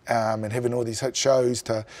man and having all these hit shows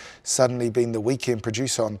to suddenly being the weekend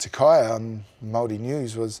producer on Te Kaya on Māori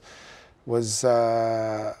News was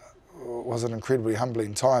an incredibly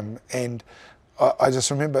humbling time. And I just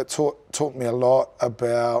remember it taught me a lot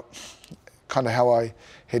about kind of how I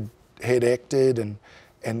had acted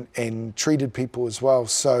and treated people as well.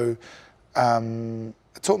 So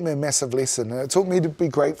it taught me a massive lesson, and it taught me to be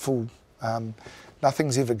grateful.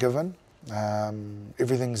 Nothing's ever given.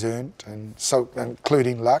 Everything's earned, and so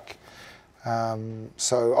including luck.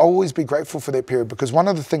 So I'll always be grateful for that period, because one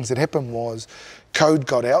of the things that happened was code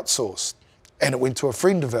got outsourced and it went to a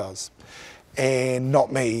friend of ours and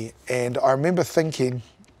not me. And I remember thinking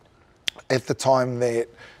at the time that,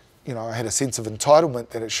 you know, I had a sense of entitlement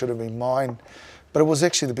that it should have been mine, but it was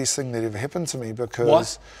actually the best thing that ever happened to me, because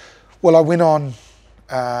What? Well, I went on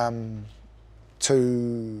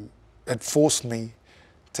it forced me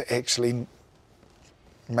to actually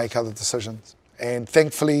make other decisions. And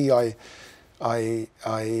thankfully I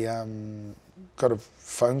got a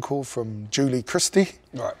phone call from Julie Christie,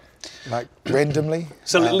 Right. like randomly.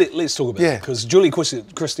 So let's talk about yeah. it, because Julie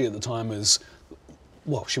Christie at the time is,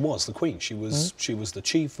 well, she was the queen. She was the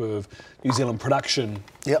chief of New Zealand production,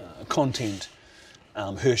 Yep. content,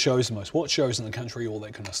 her shows, the most watched shows in the country, all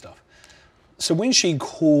that kind of stuff. So when she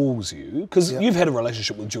calls you, because Yep. you've had a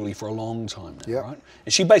relationship with Julie for a long time now, Yep. right?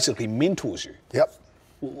 And she basically mentors you. Yep.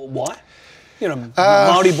 Why? You know,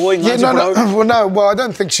 Māori boy, Yeah, Ngāti Porou. Well, I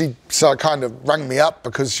don't think she kind of rung me up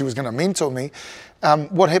because she was going to mentor me.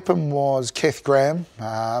 What happened was Kath Graham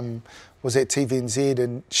was at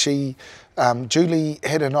TVNZ, and Julie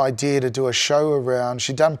had an idea to do a show around,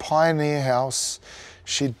 she'd done Pioneer House,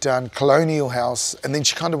 she'd done Colonial House, and then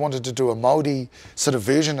she kind of wanted to do a Māori sort of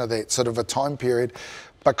version of that, sort of a time period,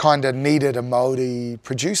 but kind of needed a Māori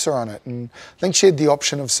producer on it. And I think she had the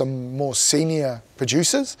option of some more senior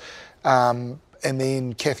producers. And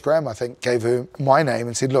then Kath Graham, I think, gave her my name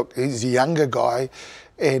and said, look, he's a younger guy.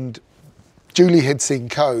 And Julie had seen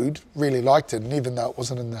Code, really liked it, and even though it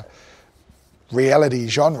wasn't in the reality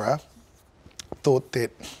genre, thought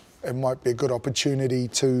that it might be a good opportunity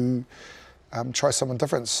to try someone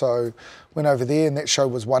different. So went over there, and that show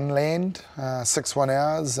was One Land, 6 1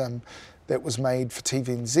 hours. That was made for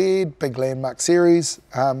TVNZ, big landmark series.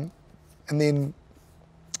 And then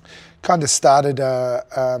kind of started,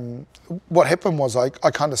 what happened was I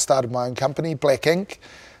kind of started my own company, Black Ink,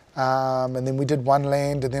 and then we did One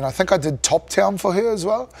Land, and then I think I did Top Town for her as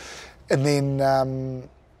well. And then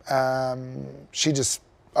she just,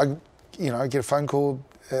 I get a phone call,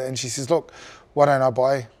 and she says, look, why don't I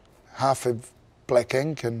buy half of Black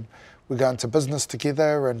Ink, and we go into business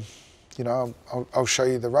together, and you know, I'll show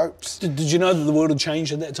you the ropes. Did you know that the world had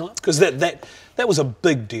changed at that time? Because that was a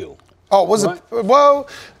big deal. Oh, was right? it? Well,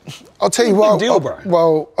 I'll tell you what. Big deal, bro.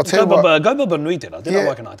 Well, I'll tell you what. Go baba nui tērā,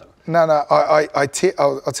 tērā wakanata. No,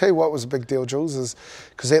 I'll tell you what was a big deal, Jules, is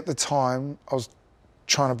because at the time I was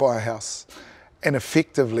trying to buy a house, and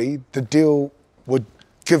effectively the deal would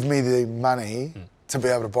give me the money to be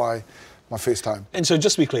able to buy my first home. And so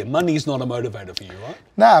just to be clear, money's not a motivator for you, right?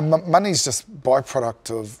 Nah, money's just byproduct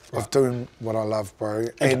of doing what I love, bro.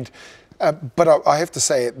 Okay. And but I have to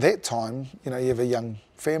say, at that time, you know, you have a young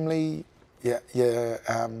family. If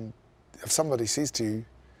somebody says to you,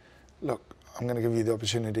 look, I'm going to give you the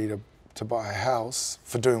opportunity to buy a house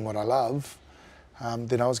for doing what I love,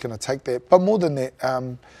 then I was going to take that. But more than that,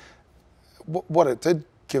 what it did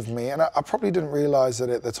give me, and I probably didn't realise it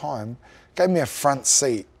at the time, gave me a front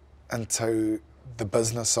seat into the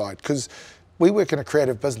business side, because we work in a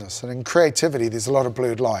creative business, and in creativity there's a lot of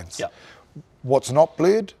blurred lines. Yep. What's not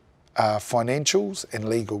blurred are financials and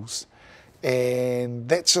legals, and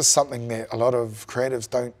that's just something that a lot of creatives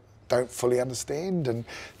don't fully understand, and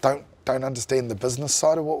don't understand the business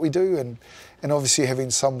side of what we do. And obviously having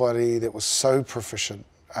somebody that was so proficient,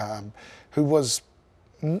 who was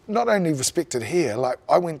not only respected here, like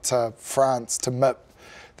I went to France to MIP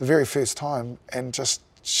the very first time, and just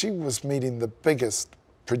she was meeting the biggest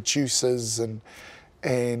producers and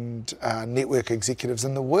network executives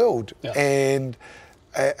in the world. Yeah. And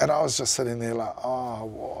And I was just sitting there like, oh,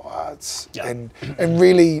 what? Yeah. And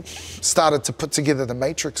really started to put together the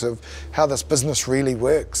matrix of how this business really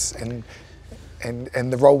works and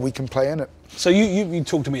the role we can play in it. So you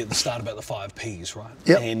talked to me at the start about the 5 Ps, right?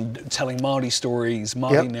 Yep. And telling Māori stories,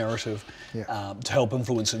 Māori Yep. narrative, Yep. to help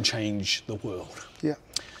influence and change the world. Yeah.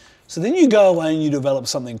 So then you go away and you develop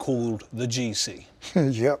something called the GC.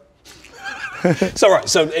 Yep. So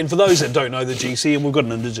right, and for those that don't know the GC, and we've got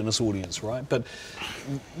an Indigenous audience, right? But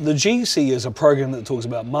the GC is a program that talks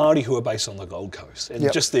about Māori who are based on the Gold Coast and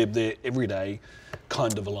Yep. just their everyday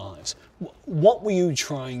kind of lives. What were you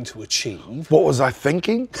trying to achieve? What was I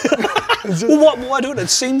thinking? Well, why do it?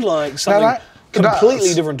 It seemed like something completely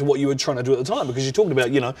it's- different to what you were trying to do at the time, because you talked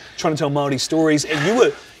about, trying to tell Māori stories, and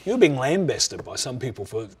you were being lambasted by some people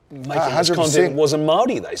for making this 100%. content that wasn't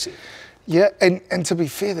Māori, they said. Yeah, and to be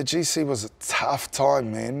fair, the GC was a tough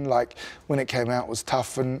time, man. Like, when it came out, it was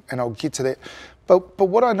tough, and I'll get to that. But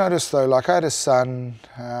what I noticed, though, like, I had a son,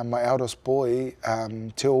 my eldest boy,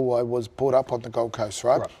 till I was brought up on the Gold Coast,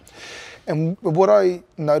 right? And what I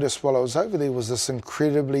noticed while I was over there was this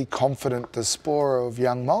incredibly confident diaspora of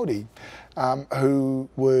young Māori who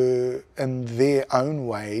were, in their own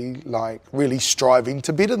way, like, really striving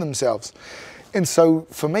to better themselves. And so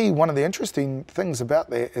for me, one of the interesting things about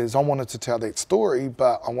that is I wanted to tell that story,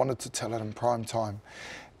 but I wanted to tell it in prime time.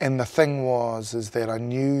 And the thing is that I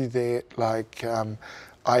knew that, like,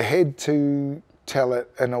 I had to tell it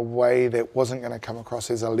in a way that wasn't going to come across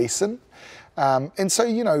as a lesson. And so,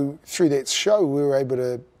 through that show, we were able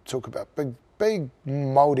to talk about big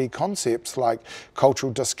Māori concepts like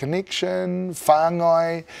cultural disconnection,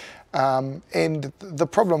 whāngai, and the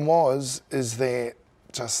problem is that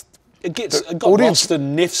just It got lost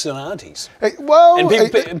in neffs and aunties.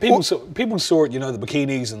 And people saw it, the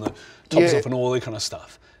bikinis and the tops off and all that kind of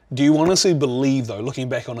stuff. Do you honestly believe, though, looking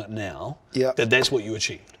back on it now, that that's what you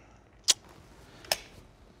achieved?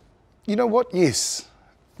 You know what? Yes,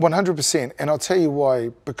 100%. And I'll tell you why.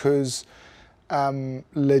 Because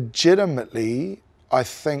legitimately, I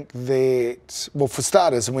think that, well, for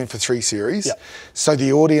starters, it went for 3 series. Yep. So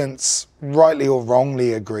the audience, rightly or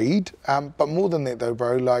wrongly, agreed. But more than that, though,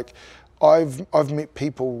 bro, like, I've met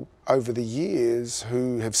people over the years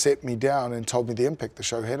who have sat me down and told me the impact the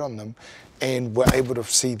show had on them, and were able to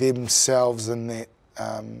see themselves in that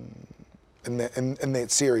in that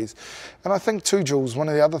series. And I think too, Jules, one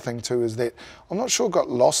of the other things too is that I'm not sure it got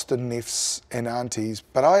lost in neffs and aunties,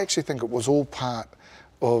 but I actually think it was all part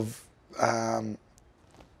of the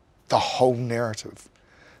whole narrative.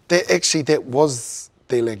 That was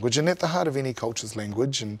their language, and at the heart of any culture's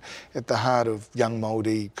language, and at the heart of young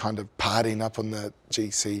Māori kind of partying up on the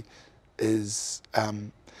GC is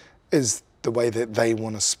the way that they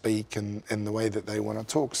want to speak and the way that they want to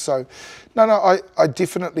talk. So, no, I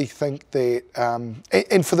definitely think that,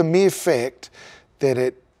 and for the mere fact that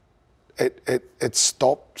it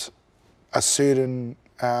stopped a certain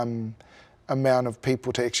amount of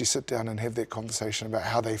people to actually sit down and have that conversation about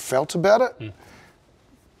how they felt about it.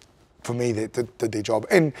 For me, that did their job.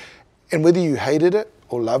 And whether you hated it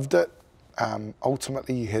or loved it,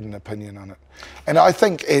 ultimately you had an opinion on it. And I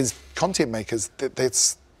think as content makers,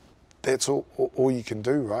 that's all you can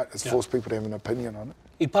do, right? Is force people to have an opinion on it.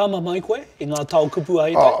 I pāma mai koe, I ngā tau kupu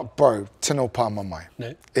ai Oh, bro, tino pāma mai.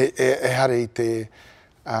 Ne? E hare te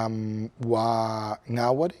wā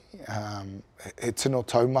ngāwari, he tino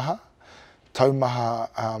taumaha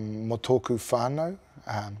mo tōku whānau,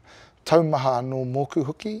 taumaha anō mōku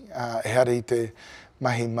hoki, e hare te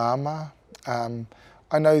mahi māma.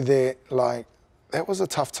 I know that, like, that was a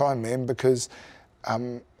tough time, man, because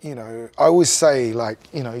I always say, like,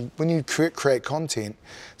 when you create content,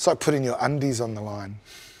 it's like putting your undies on the line.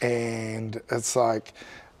 And it's like,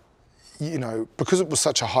 because it was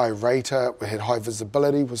such a high rater, it had high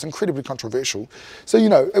visibility, was incredibly controversial. So,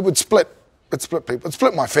 it would split people. It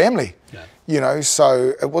split my family,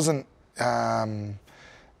 so it wasn't, and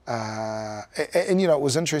it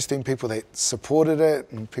was interesting, people that supported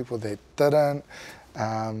it and people that didn't.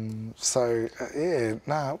 It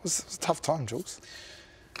was a tough time, Jules.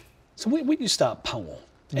 So when you start Pango,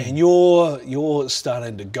 and you're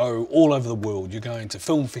starting to go all over the world, you're going to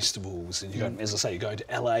film festivals, and you're going, as I say, you're going to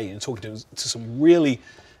LA and talking to some really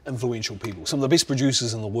influential people, some of the best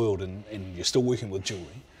producers in the world, and you're still working with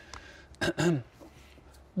jewellery.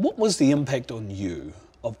 What was the impact on you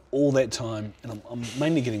of all that time? And I'm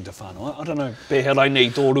mainly getting to whānau. I don't know, pe harai nei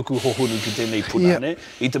tō ruku hohuru ki tēnei punane,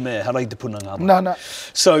 I te mea harai te punanga. No.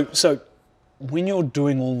 So when you're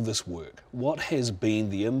doing all this work, what has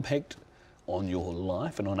been the impact on your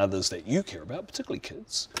life and on others that you care about, particularly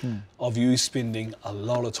kids, of you spending a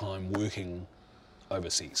lot of time working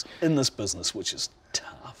overseas in this business, which is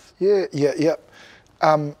tough. Yeah.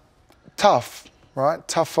 Tough, right?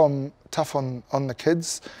 Tough on the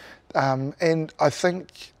kids, and I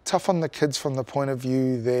think tough on the kids from the point of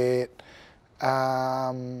view that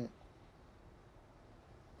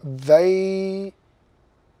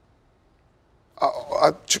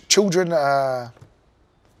children are,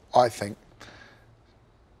 I think,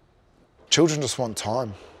 children just want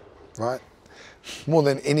time, right? More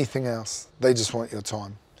than anything else, they just want your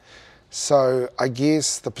time. So I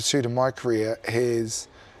guess the pursuit of my career has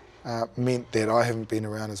meant that I haven't been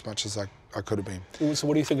around as much as I could have been. So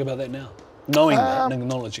what do you think about that now? Knowing that and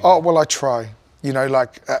acknowledging Oh, that. well, I try. You know,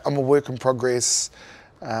 like I'm a work in progress.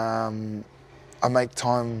 I make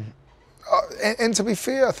time. And to be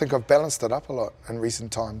fair, I think I've balanced it up a lot in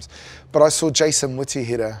recent times. But I saw Jason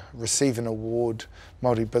Whitihira receive an award,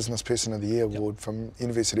 Māori Business Person of the Year award from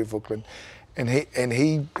University of Auckland. And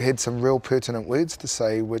he had some real pertinent words to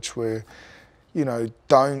say, which were, you know,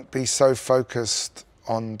 don't be so focused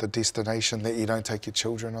on the destination that you don't take your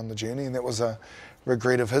children on the journey. And that was a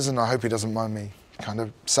regret of his, and I hope he doesn't mind me kind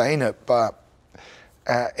of saying it. But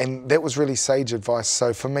and that was really sage advice.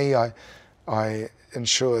 So for me, I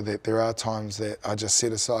ensure that there are times that I just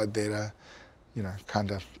set aside that are, you know,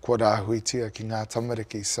 kind of kua rāhuitia ki ngā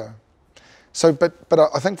tamariki. But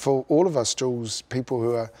I think for all of us, Jules, people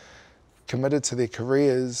who are committed to their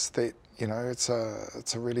careers, that, you know, it's a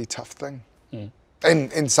really tough thing,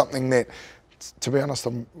 and something that, to be honest,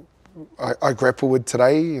 I grapple with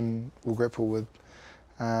today and will grapple with,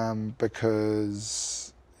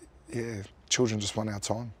 because children just want our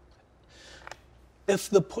time. If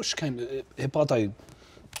the push came, he pātai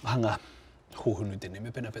hanga hohunu tēnei,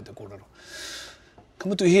 me pēnā pēta kōrero. Ka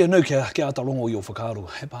mutu hia nau kia atarongo i o whakaaro,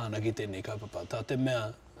 he pāna ki tēnei kaupapa. Tā te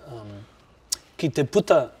mea, ki te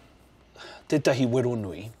puta tētahi wero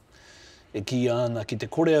nui, e ki ana ki te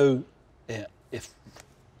kore au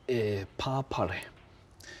e pāpare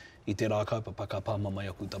i te rā kaupapa ka pāmamai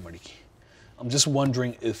aku tamariki. I'm just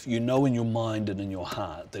wondering if you know in your mind and in your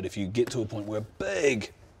heart that if you get to a point where a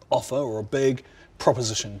big offer or a big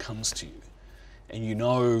proposition comes to you and you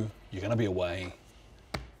know you're going to be away,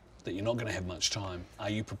 that you're not going to have much time,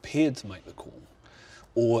 are you prepared to make the call?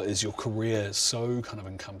 Or is your career so kind of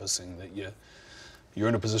encompassing that you're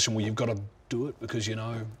in a position where you've got to do it because you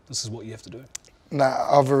know this is what you have to do? No,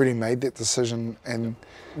 I've already made that decision, and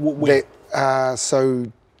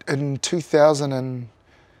so in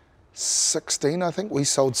 2016, I think, we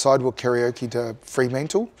sold Sidewalk Karaoke to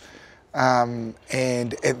Fremantle, and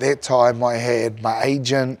at that time I had my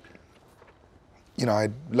agent, you know, I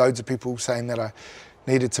had loads of people saying that I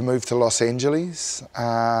needed to move to Los Angeles,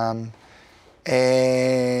 and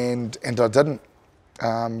I didn't,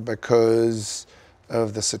 because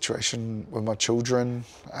of the situation with my children.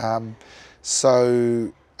 And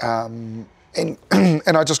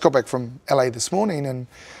I just got back from LA this morning,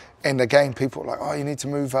 and again, people were like, oh, you need to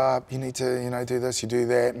move up, you need to, you know, do this, you do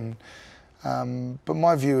that. And but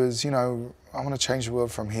my view is, you know, I want to change the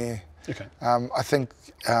world from here. Okay. I think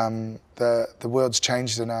the world's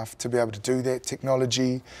changed enough to be able to do that.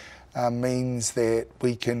 Technology means that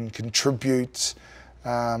we can contribute,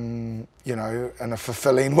 you know, in a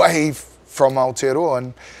fulfilling way from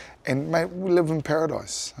Aotearoa, and mate, we live in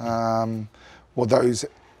paradise. Well, those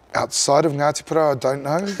outside of Ngāti Porou, I don't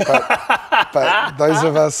know, but those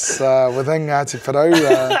of us within Ngāti Porou,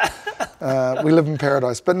 we live in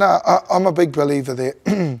paradise. But no, I'm a big believer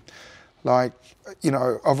that, like, you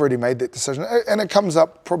know, I've already made that decision, and it comes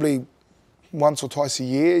up probably once or twice a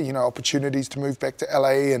year, you know, opportunities to move back to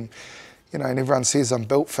LA, and, you know, and everyone says I'm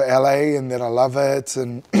built for LA and that I love it,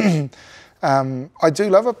 and I do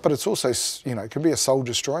love it, but it's also, you know, it can be a soul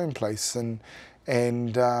destroying place, and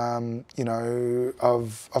you know,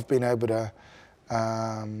 I've been able to,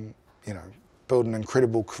 you know, build an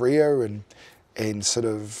incredible career and sort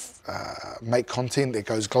of make content that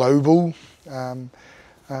goes global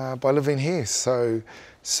by living here. So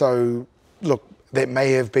look, that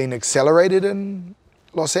may have been accelerated in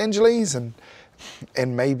Los Angeles, and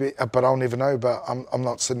maybe, but I'll never know. But I'm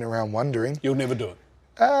not sitting around wondering. You'll never do it.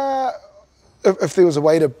 If there was a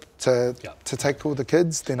way to take all the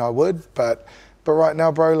kids, then I would. But right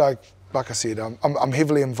now, bro, like I said, I'm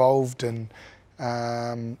heavily involved in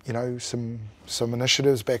you know, some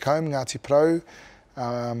initiatives back home, Ngāti Porou,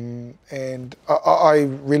 and I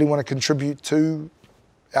really want to contribute to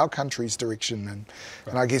our country's direction, and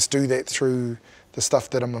I guess do that through the stuff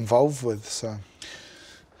that I'm involved with. So,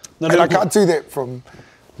 and I can't do that from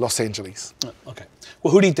Los Angeles. Okay.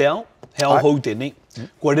 Well, huri te ao, he ao hou tēnei.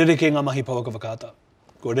 Kua rereke ngā mahi pauaka whakata.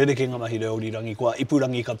 Kua rereke ngā mahi reorirangi, kua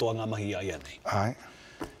ipurangi katoa ngā mahi ai anei. Ai.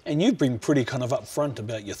 And you've been pretty kind of upfront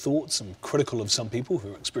about your thoughts and critical of some people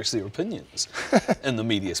who express their opinions in the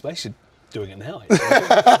media space. You're doing it now.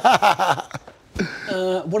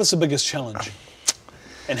 What is the biggest challenge?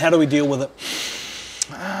 And how do we deal with it?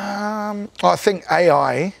 I think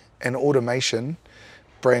AI and automation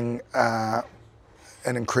bring an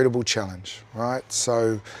incredible challenge, right?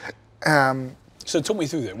 So talk me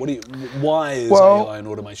through that. Why is AI and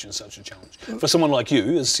automation such a challenge for someone like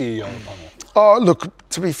you as CEO of Pango? Oh, look,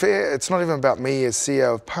 to be fair, it's not even about me as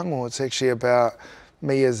CEO of Pango. It's actually about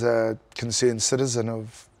me as a concerned citizen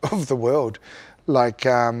of the world. Like,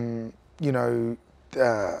 look,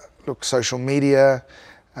 social media,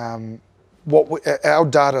 our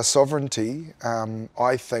data sovereignty,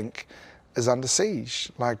 I think, is under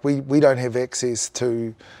siege. Like, we don't have access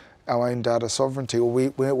to our own data sovereignty, or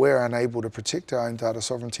we're unable to protect our own data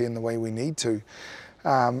sovereignty in the way we need to.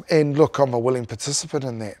 And look, I'm a willing participant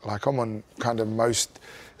in that. Like, I'm on kind of most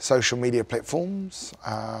social media platforms.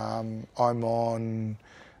 I'm on,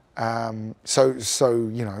 I'm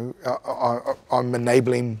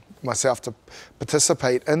enabling myself to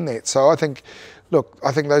participate in that. So I think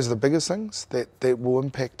those are the biggest things that will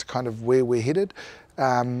impact kind of where we're headed.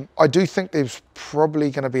 I do think there's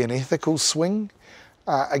probably going to be an ethical swing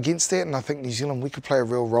against that, and I think New Zealand, we could play a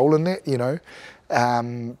real role in that,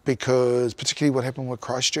 because particularly what happened with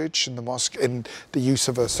Christchurch and the mosque and the use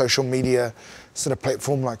of a social media sort of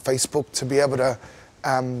platform like Facebook to be able to,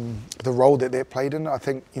 the role that played in, I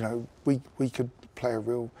think, we could play a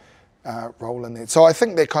real role in that. So I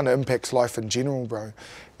think that kind of impacts life in general, bro,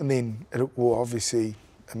 and then it will obviously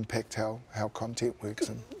impact how content works.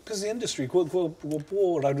 Because the industry, you know,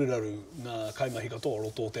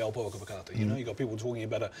 you got people talking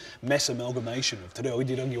about a mass amalgamation of te reo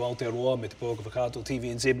irirangi o Aotearoa me te Pōka Whakāto,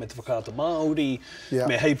 TVNZ me te Whakāto Māori,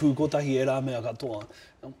 me heipu kotahi e rā mea katoa.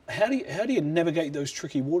 How do you navigate those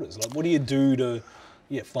tricky waters? Like, what do you do to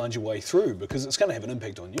find your way through? Because it's going to have an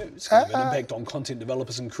impact on you. It's going to have an impact on content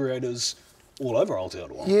developers and creators all over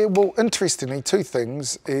Aotearoa. Yeah, well, interestingly, two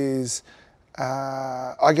things is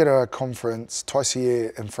I go to a conference twice a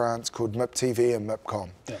year in France called MIP TV and MIPCOM.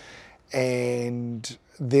 Yeah. And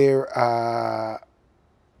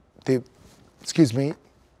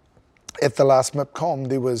at the last MIPCOM,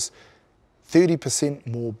 there was 30%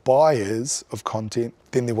 more buyers of content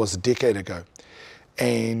than there was a decade ago.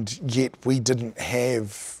 And yet we didn't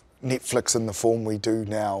have Netflix in the form we do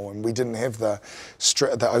now, and we didn't have the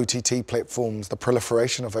OTT platforms, the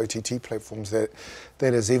proliferation of OTT platforms that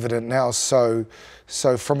is evident now. So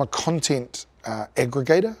from a content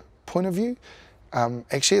aggregator point of view,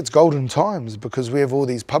 actually it's golden times, because we have all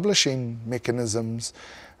these publishing mechanisms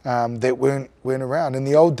that weren't around. In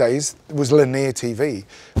the old days, it was linear TV,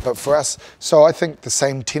 but for us, so I think the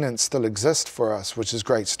same tenets still exist for us, which is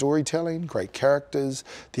great storytelling, great characters,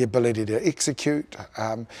 the ability to execute,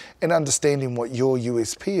 and understanding what your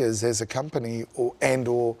USP is as a company or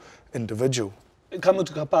individual. Ka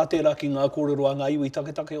mutu ka pātera ki ngā kōrero a ngā iwi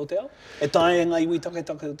taketake o te ao? E tae ngā iwi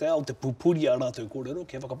taketake o te ao, te pupuri a rātou kōrero,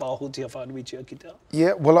 kia whakapāhotia whānuitia ki te ao?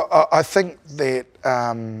 Yeah, well, I think that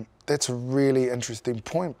that's a really interesting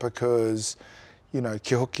point, because,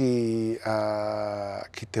 ki hoki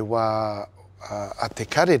ki te wā a te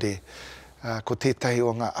karere, ko tētahi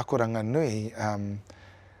o ngā akoranga nui,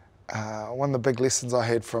 one of the big lessons I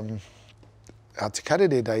had from our te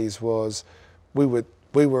karere days was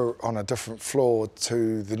we were on a different floor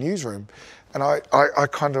to the newsroom, and I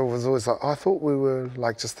kind of was always like, I thought we were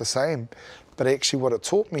like just the same, but actually what it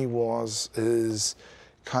taught me is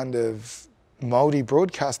kind of Māori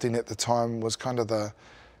broadcasting at the time was kind of the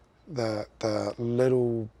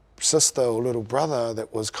little sister or little brother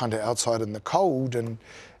that was kind of outside in the cold, and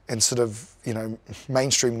sort of,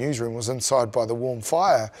 mainstream newsroom was inside by the warm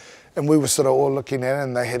fire, and we were sort of all looking at it,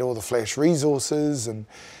 and they had all the flash resources and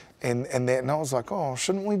that, and I was like, oh,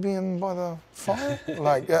 shouldn't we be in by the fire?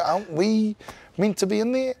 Like, aren't we meant to be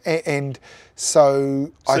in there? And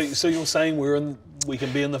so you're saying we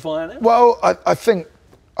can be in the fire now? Well, I think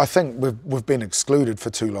we've been excluded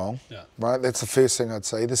for too long, right? That's the first thing I'd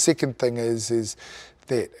say. The second thing is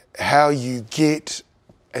that how you get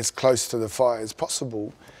as close to the fire as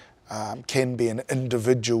possible can be an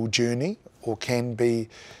individual journey, or can be,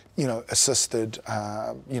 assisted.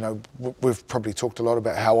 We've probably talked a lot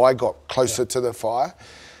about how I got closer to the fire.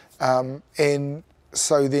 And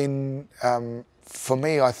so then for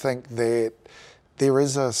me, I think that there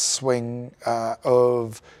is a swing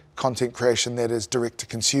of content creation that is direct to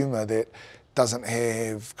consumer, that doesn't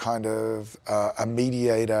have kind of a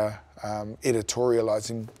mediator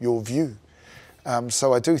editorializing your view.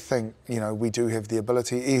 So I do think, we do have the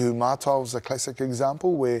ability. Ihu Mātai is a classic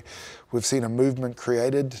example where we've seen a movement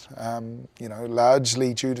created,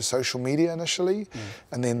 largely due to social media initially,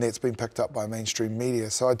 and then that's been picked up by mainstream media.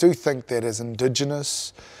 So I do think that as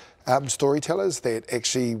Indigenous storytellers, that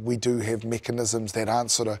actually we do have mechanisms that aren't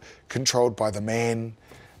sort of controlled by the man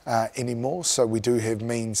anymore. So we do have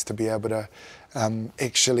means to be able to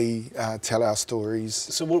actually tell our stories.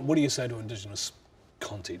 So what do you say to Indigenous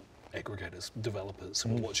content aggregators, developers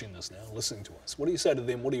who are watching this now, listening to us? What do you say to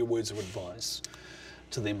them? What are your words of advice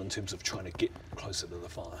to them in terms of trying to get closer to the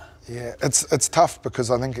fire? Yeah, it's tough because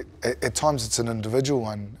I think at times it's an individual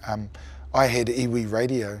one. I had iwi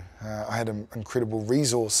radio. I had an incredible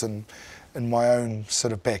resource in my own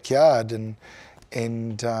sort of backyard, and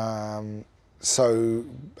so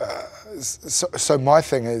my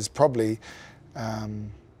thing is probably have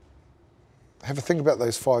a think about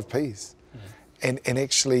those 5 Ps. And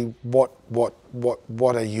actually, what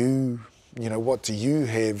are you, what do you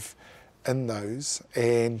have in those?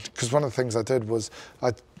 And because one of the things I did was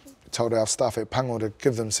I told our staff at Pango to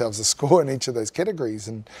give themselves a score in each of those categories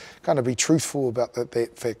and kind of be truthful about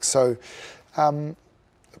that fact. So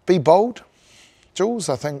be bold, Jules.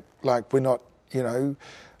 I think we're not,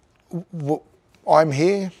 I'm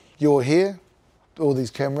here, you're here, all these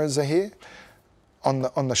cameras are here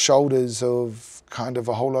on the shoulders of kind of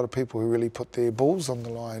a whole lot of people who really put their balls on the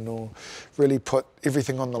line or really put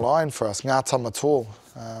everything on the line for us. Ngā Tamatoa,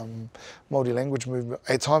 Māori language movement.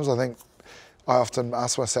 At times I think I often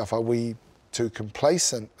ask myself, are we too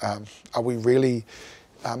complacent? Are we really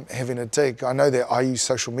having a dig? I know that I use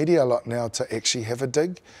social media a lot now to actually have a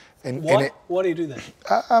dig. Why? Why do you do that?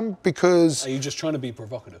 Because... Are you just trying to be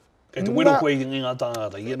provocative? Look,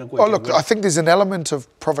 I think there's an element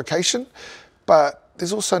of provocation, but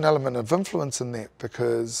there's also an element of influence in that,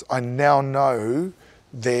 because I now know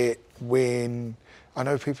that when I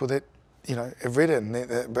know people that have read it, and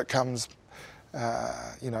it becomes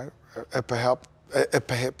it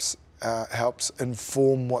perhaps helps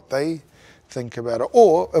inform what they think about it,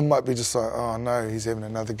 or it might be just like, oh no, he's having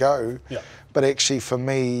another go. Yeah. But actually, for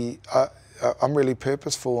me, I'm really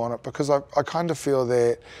purposeful on it, because I kind of feel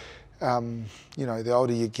that the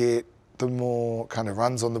older you get, the more kind of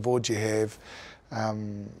runs on the board you have.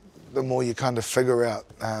 The more you kind of figure out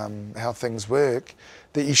how things work,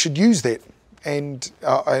 that you should use that, and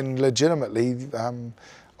legitimately, I'm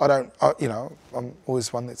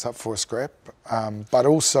always one that's up for a scrap, but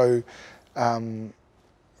also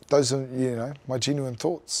those are my genuine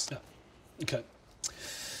thoughts. Yeah. Okay.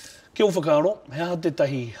 Kia ora whakaaro, hea te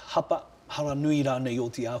tahi hapa hara nui rā nei o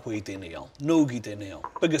te ākoe i tēnei ao, nō ki tēnei ao,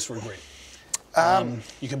 biggest regret.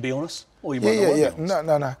 You can be honest, or you might not be honest.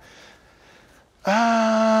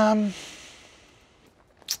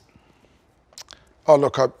 No.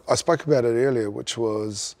 Look, I spoke about it earlier, which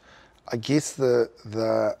was, I guess, the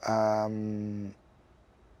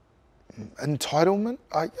entitlement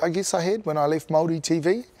I guess I had when I left Māori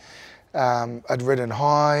TV. I'd ridden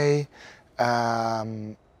high,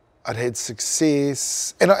 I'd had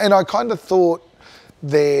success, and I kind of thought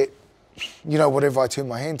that, whatever I turned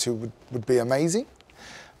my hand to would be amazing.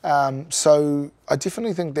 So I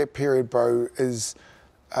definitely think that period, bro, is,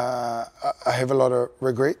 I have a lot of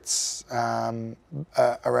regrets around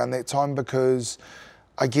that time, because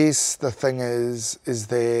I guess the thing is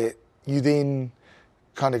that you then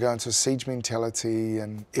kind of go into a siege mentality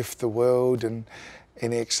and F the world, and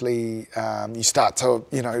actually you start to,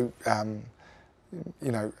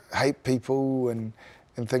 hate people and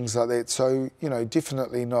things like that. So,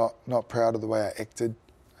 definitely not proud of the way I acted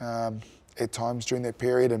at times during that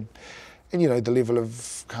period, and the level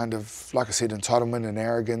of kind of, like I said, entitlement and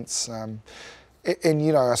arrogance, and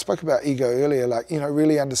I spoke about ego earlier,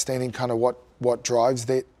 really understanding kind of what drives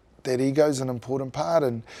that ego is an important part.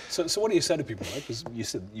 And so what do you say to people, right? Because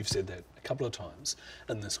you've said that a couple of times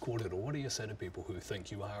in this kōrero. What do you say to people who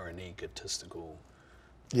think you are an egotistical,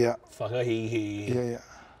 whakahihi,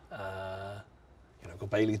 ko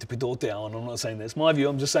Bailey te pito te ao, and I'm not saying that's my view,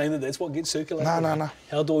 I'm just saying that's what gets circulated. No.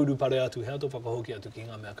 How do uru pare atu, how do whakahoki atu ki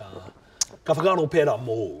ngā mea ka whakaaro pēra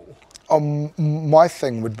mō? My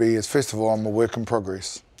thing would be is, first of all, I'm a work in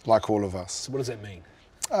progress, like all of us. So what does that mean?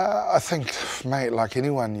 I think, mate, like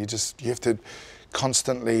anyone, you have to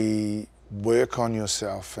constantly work on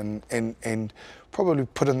yourself and probably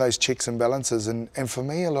put in those checks and balances. And for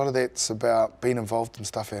me, a lot of that's about being involved in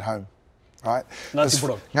stuff at home, right? Ngāti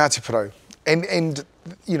Porou. Ngāti Porou. And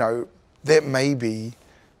that may be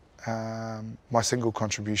my single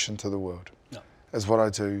contribution to the world, is what I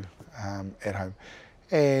do at home.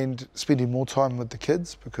 And spending more time with the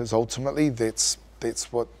kids, because ultimately that's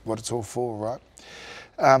what it's all for, right?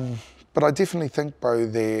 but I definitely think, bro,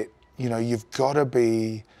 that, you know, you've got to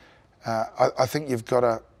be, I think you've got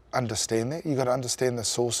to understand that. You've got to understand the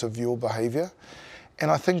source of your behaviour.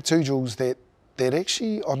 And I think too, Jules, that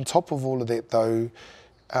actually on top of all of that though,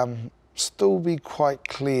 still be quite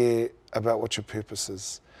clear about what your purpose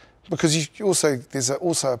is. Because you also, there's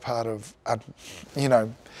also a part of, you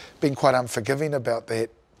know, being quite unforgiving about that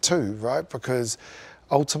too, right? Because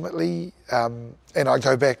ultimately, and I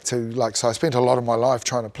go back to, like, so I spent a lot of my life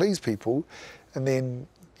trying to please people, and then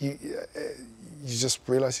you just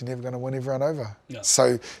realise you're never going to win everyone over. Yeah.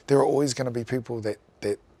 So there are always going to be people that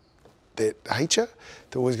hate you.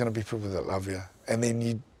 There are always going to be people that love you. And then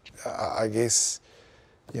you, I guess,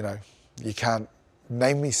 you know, you can't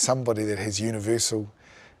name me somebody that has universal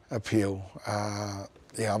appeal.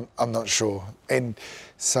 Yeah, I'm not sure. And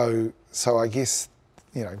so I guess,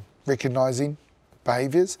 you know, recognising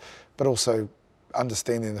behaviours, but also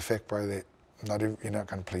understanding the fact, bro, that you're not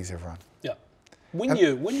going to please everyone. Yeah. When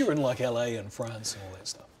you're in like LA and France and all that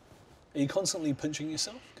stuff, are you constantly pinching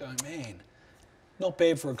yourself, going, man, not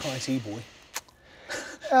bad for a Kai boy,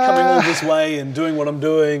 coming all this way and doing what I'm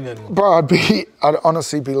doing? And bro, I'd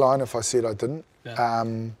honestly be lying if I said I didn't. Yeah.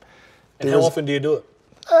 And how often do you do it?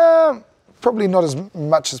 Probably not as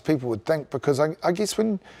much as people would think, because I guess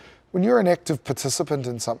when you're an active participant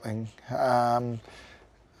in something,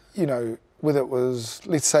 you know, whether it was,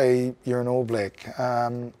 let's say you're an All Black,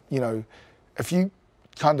 you know, if you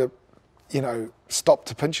kind of, you know, stop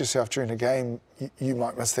to pinch yourself during a game, you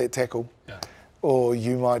might miss that tackle, Yeah. or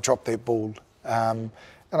you might drop that ball. And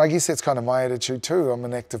I guess that's kind of my attitude too. I'm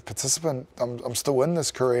an active participant. I'm still in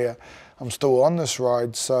this career. I'm still on this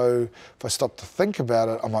ride. So if I stop to think about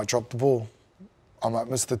it, I might drop the ball. I might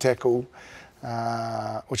miss the tackle,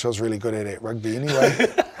 which I was really good at rugby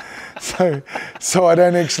anyway. So I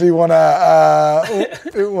don't actually want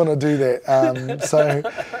to do that.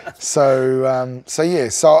 So yeah.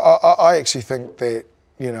 So I actually think that,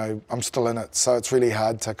 you know, I'm still in it. So it's really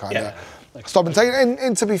hard to kind of stop and take it.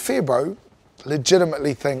 And to be fair, bro,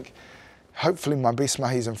 legitimately think, hopefully my best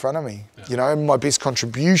mahi's in front of me. Yeah. You know, and my best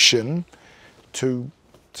contribution to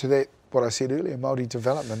that, what I said earlier, Māori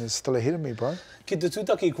development is still ahead of me, bro. Ki te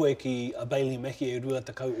tūtaki koe ki a Bailey Mackey e rua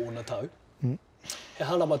te kau o na tau. He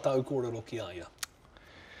hana tau kōrero ki aia?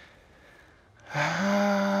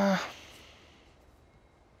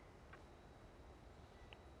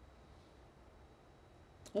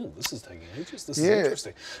 Oh, this is taking ages. This is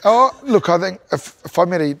interesting. Oh, look, I think if I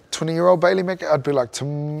met a 20-year-old Bailey Mackey, I'd be like,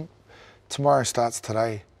 tomorrow starts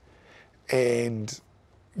today. And,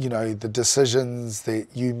 you know, the decisions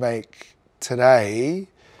that you make today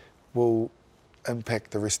will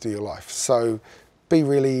impact the rest of your life. So be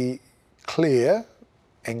really clear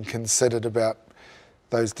and considered about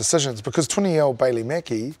those decisions, because 20-year-old Bailey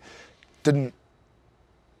Mackey didn't,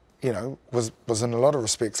 you know, was in a lot of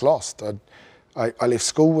respects lost. I left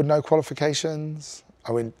school with no qualifications.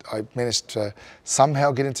 I managed to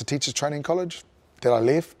somehow get into teachers training college. Then I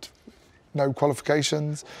left, no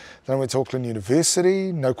qualifications. Then I went to Auckland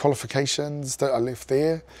University, no qualifications. That I left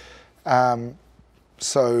there.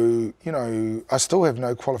 So, you know, I still have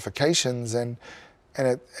no qualifications, and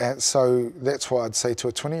so that's why I'd say to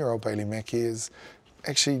a 20-year-old Bailey Mackey is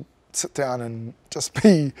actually sit down and just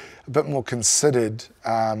be a bit more considered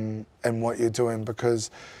in what you're doing, because,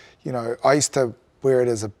 you know, I used to wear it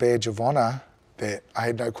as a badge of honour that I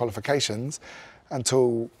had no qualifications,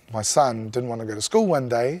 until my son didn't want to go to school one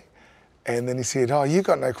day, and then he said, "Oh, you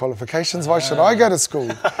got no qualifications, why should I go to school?"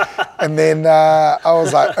 And then I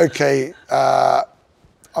was like, okay,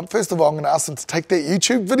 first of all, I'm going to ask them to take that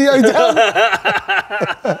YouTube video down.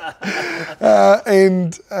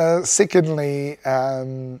 And secondly,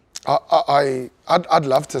 I'd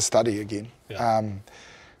love to study again,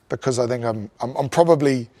 because I think I'm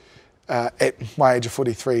probably, at my age of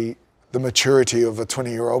 43, the maturity of a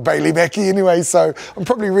 20-year-old Bailey Mackey anyway, so I'm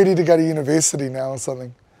probably ready to go to university now or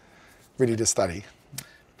something, ready to study.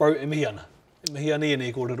 Bro, e mihi ana. E mihi ana i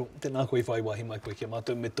nei kōrero, tēnā koe whai wahi mai koe kia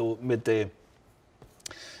mātou me te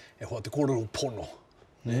e hoa te kōrero pono.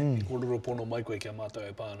 Te kōrero pono mai koe kia mātou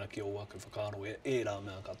e pāna ki o waku whakaaro e rā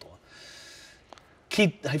mea katoa.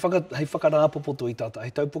 Hei whakarāpopoto i tāta,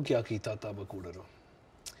 hei taupoki aki i tāta wa kōrero.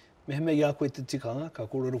 Me he mea i a koe te tikanga, ka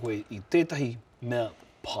kōrero koe i tētahi mea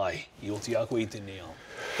pai i o te a koe i tēnei ao.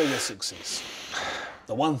 Biggest success.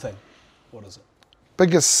 The one thing, what is it?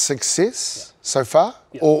 Biggest success so far?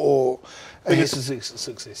 Yeah. Or biggest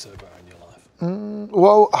success so far in your life?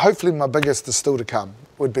 Well, hopefully my biggest is still to come,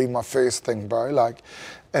 would be my first thing, bro. Like,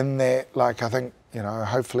 in that, like, I think, you know,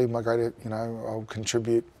 hopefully my greater, you know, I'll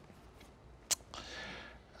contribute.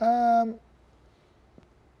 To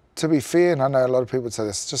be fair, and I know a lot of people would say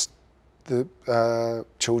this, just the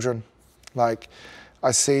children. Like,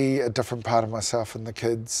 I see a different part of myself in the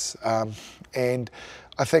kids, and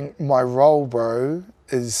I think my role, bro,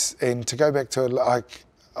 is, and to go back to like,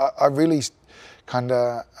 I really kind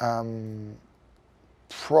of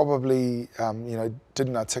probably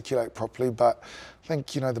didn't articulate properly, but I think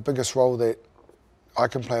the biggest role that I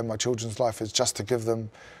can play in my children's life is just to give them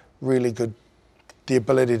really the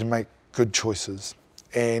ability to make good choices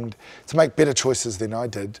and to make better choices than I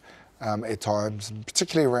did at times, and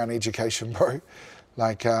particularly around education, bro.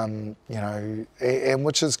 Like, and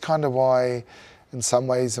which is kind of why, in some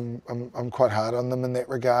ways, I'm quite hard on them in that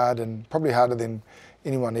regard, and probably harder than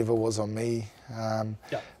anyone ever was on me.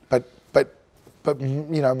 But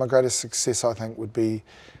my greatest success, I think, would be,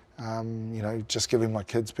 just giving my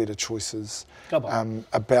kids better choices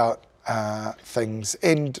about things,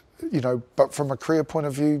 and but from a career point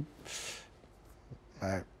of view,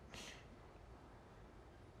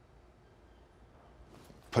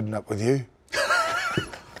 putting up with you.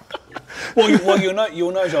 Well, you'll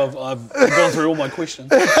note I've gone through all my questions.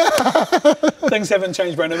 Things haven't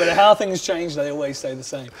changed, bro. No matter how things change, they always stay the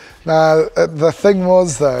same. No, the thing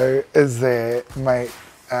was, though, is that, mate,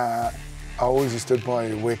 I always used to admire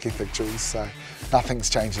your work ethic, Jules, so nothing's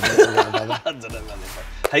changing in that regard, brother.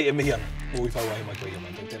 Hei, e mihi ana. Mo i whauahi mai koe i ana.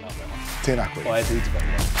 Tēnā koe. Tēnā koe. Pai e te uti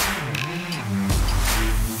pai.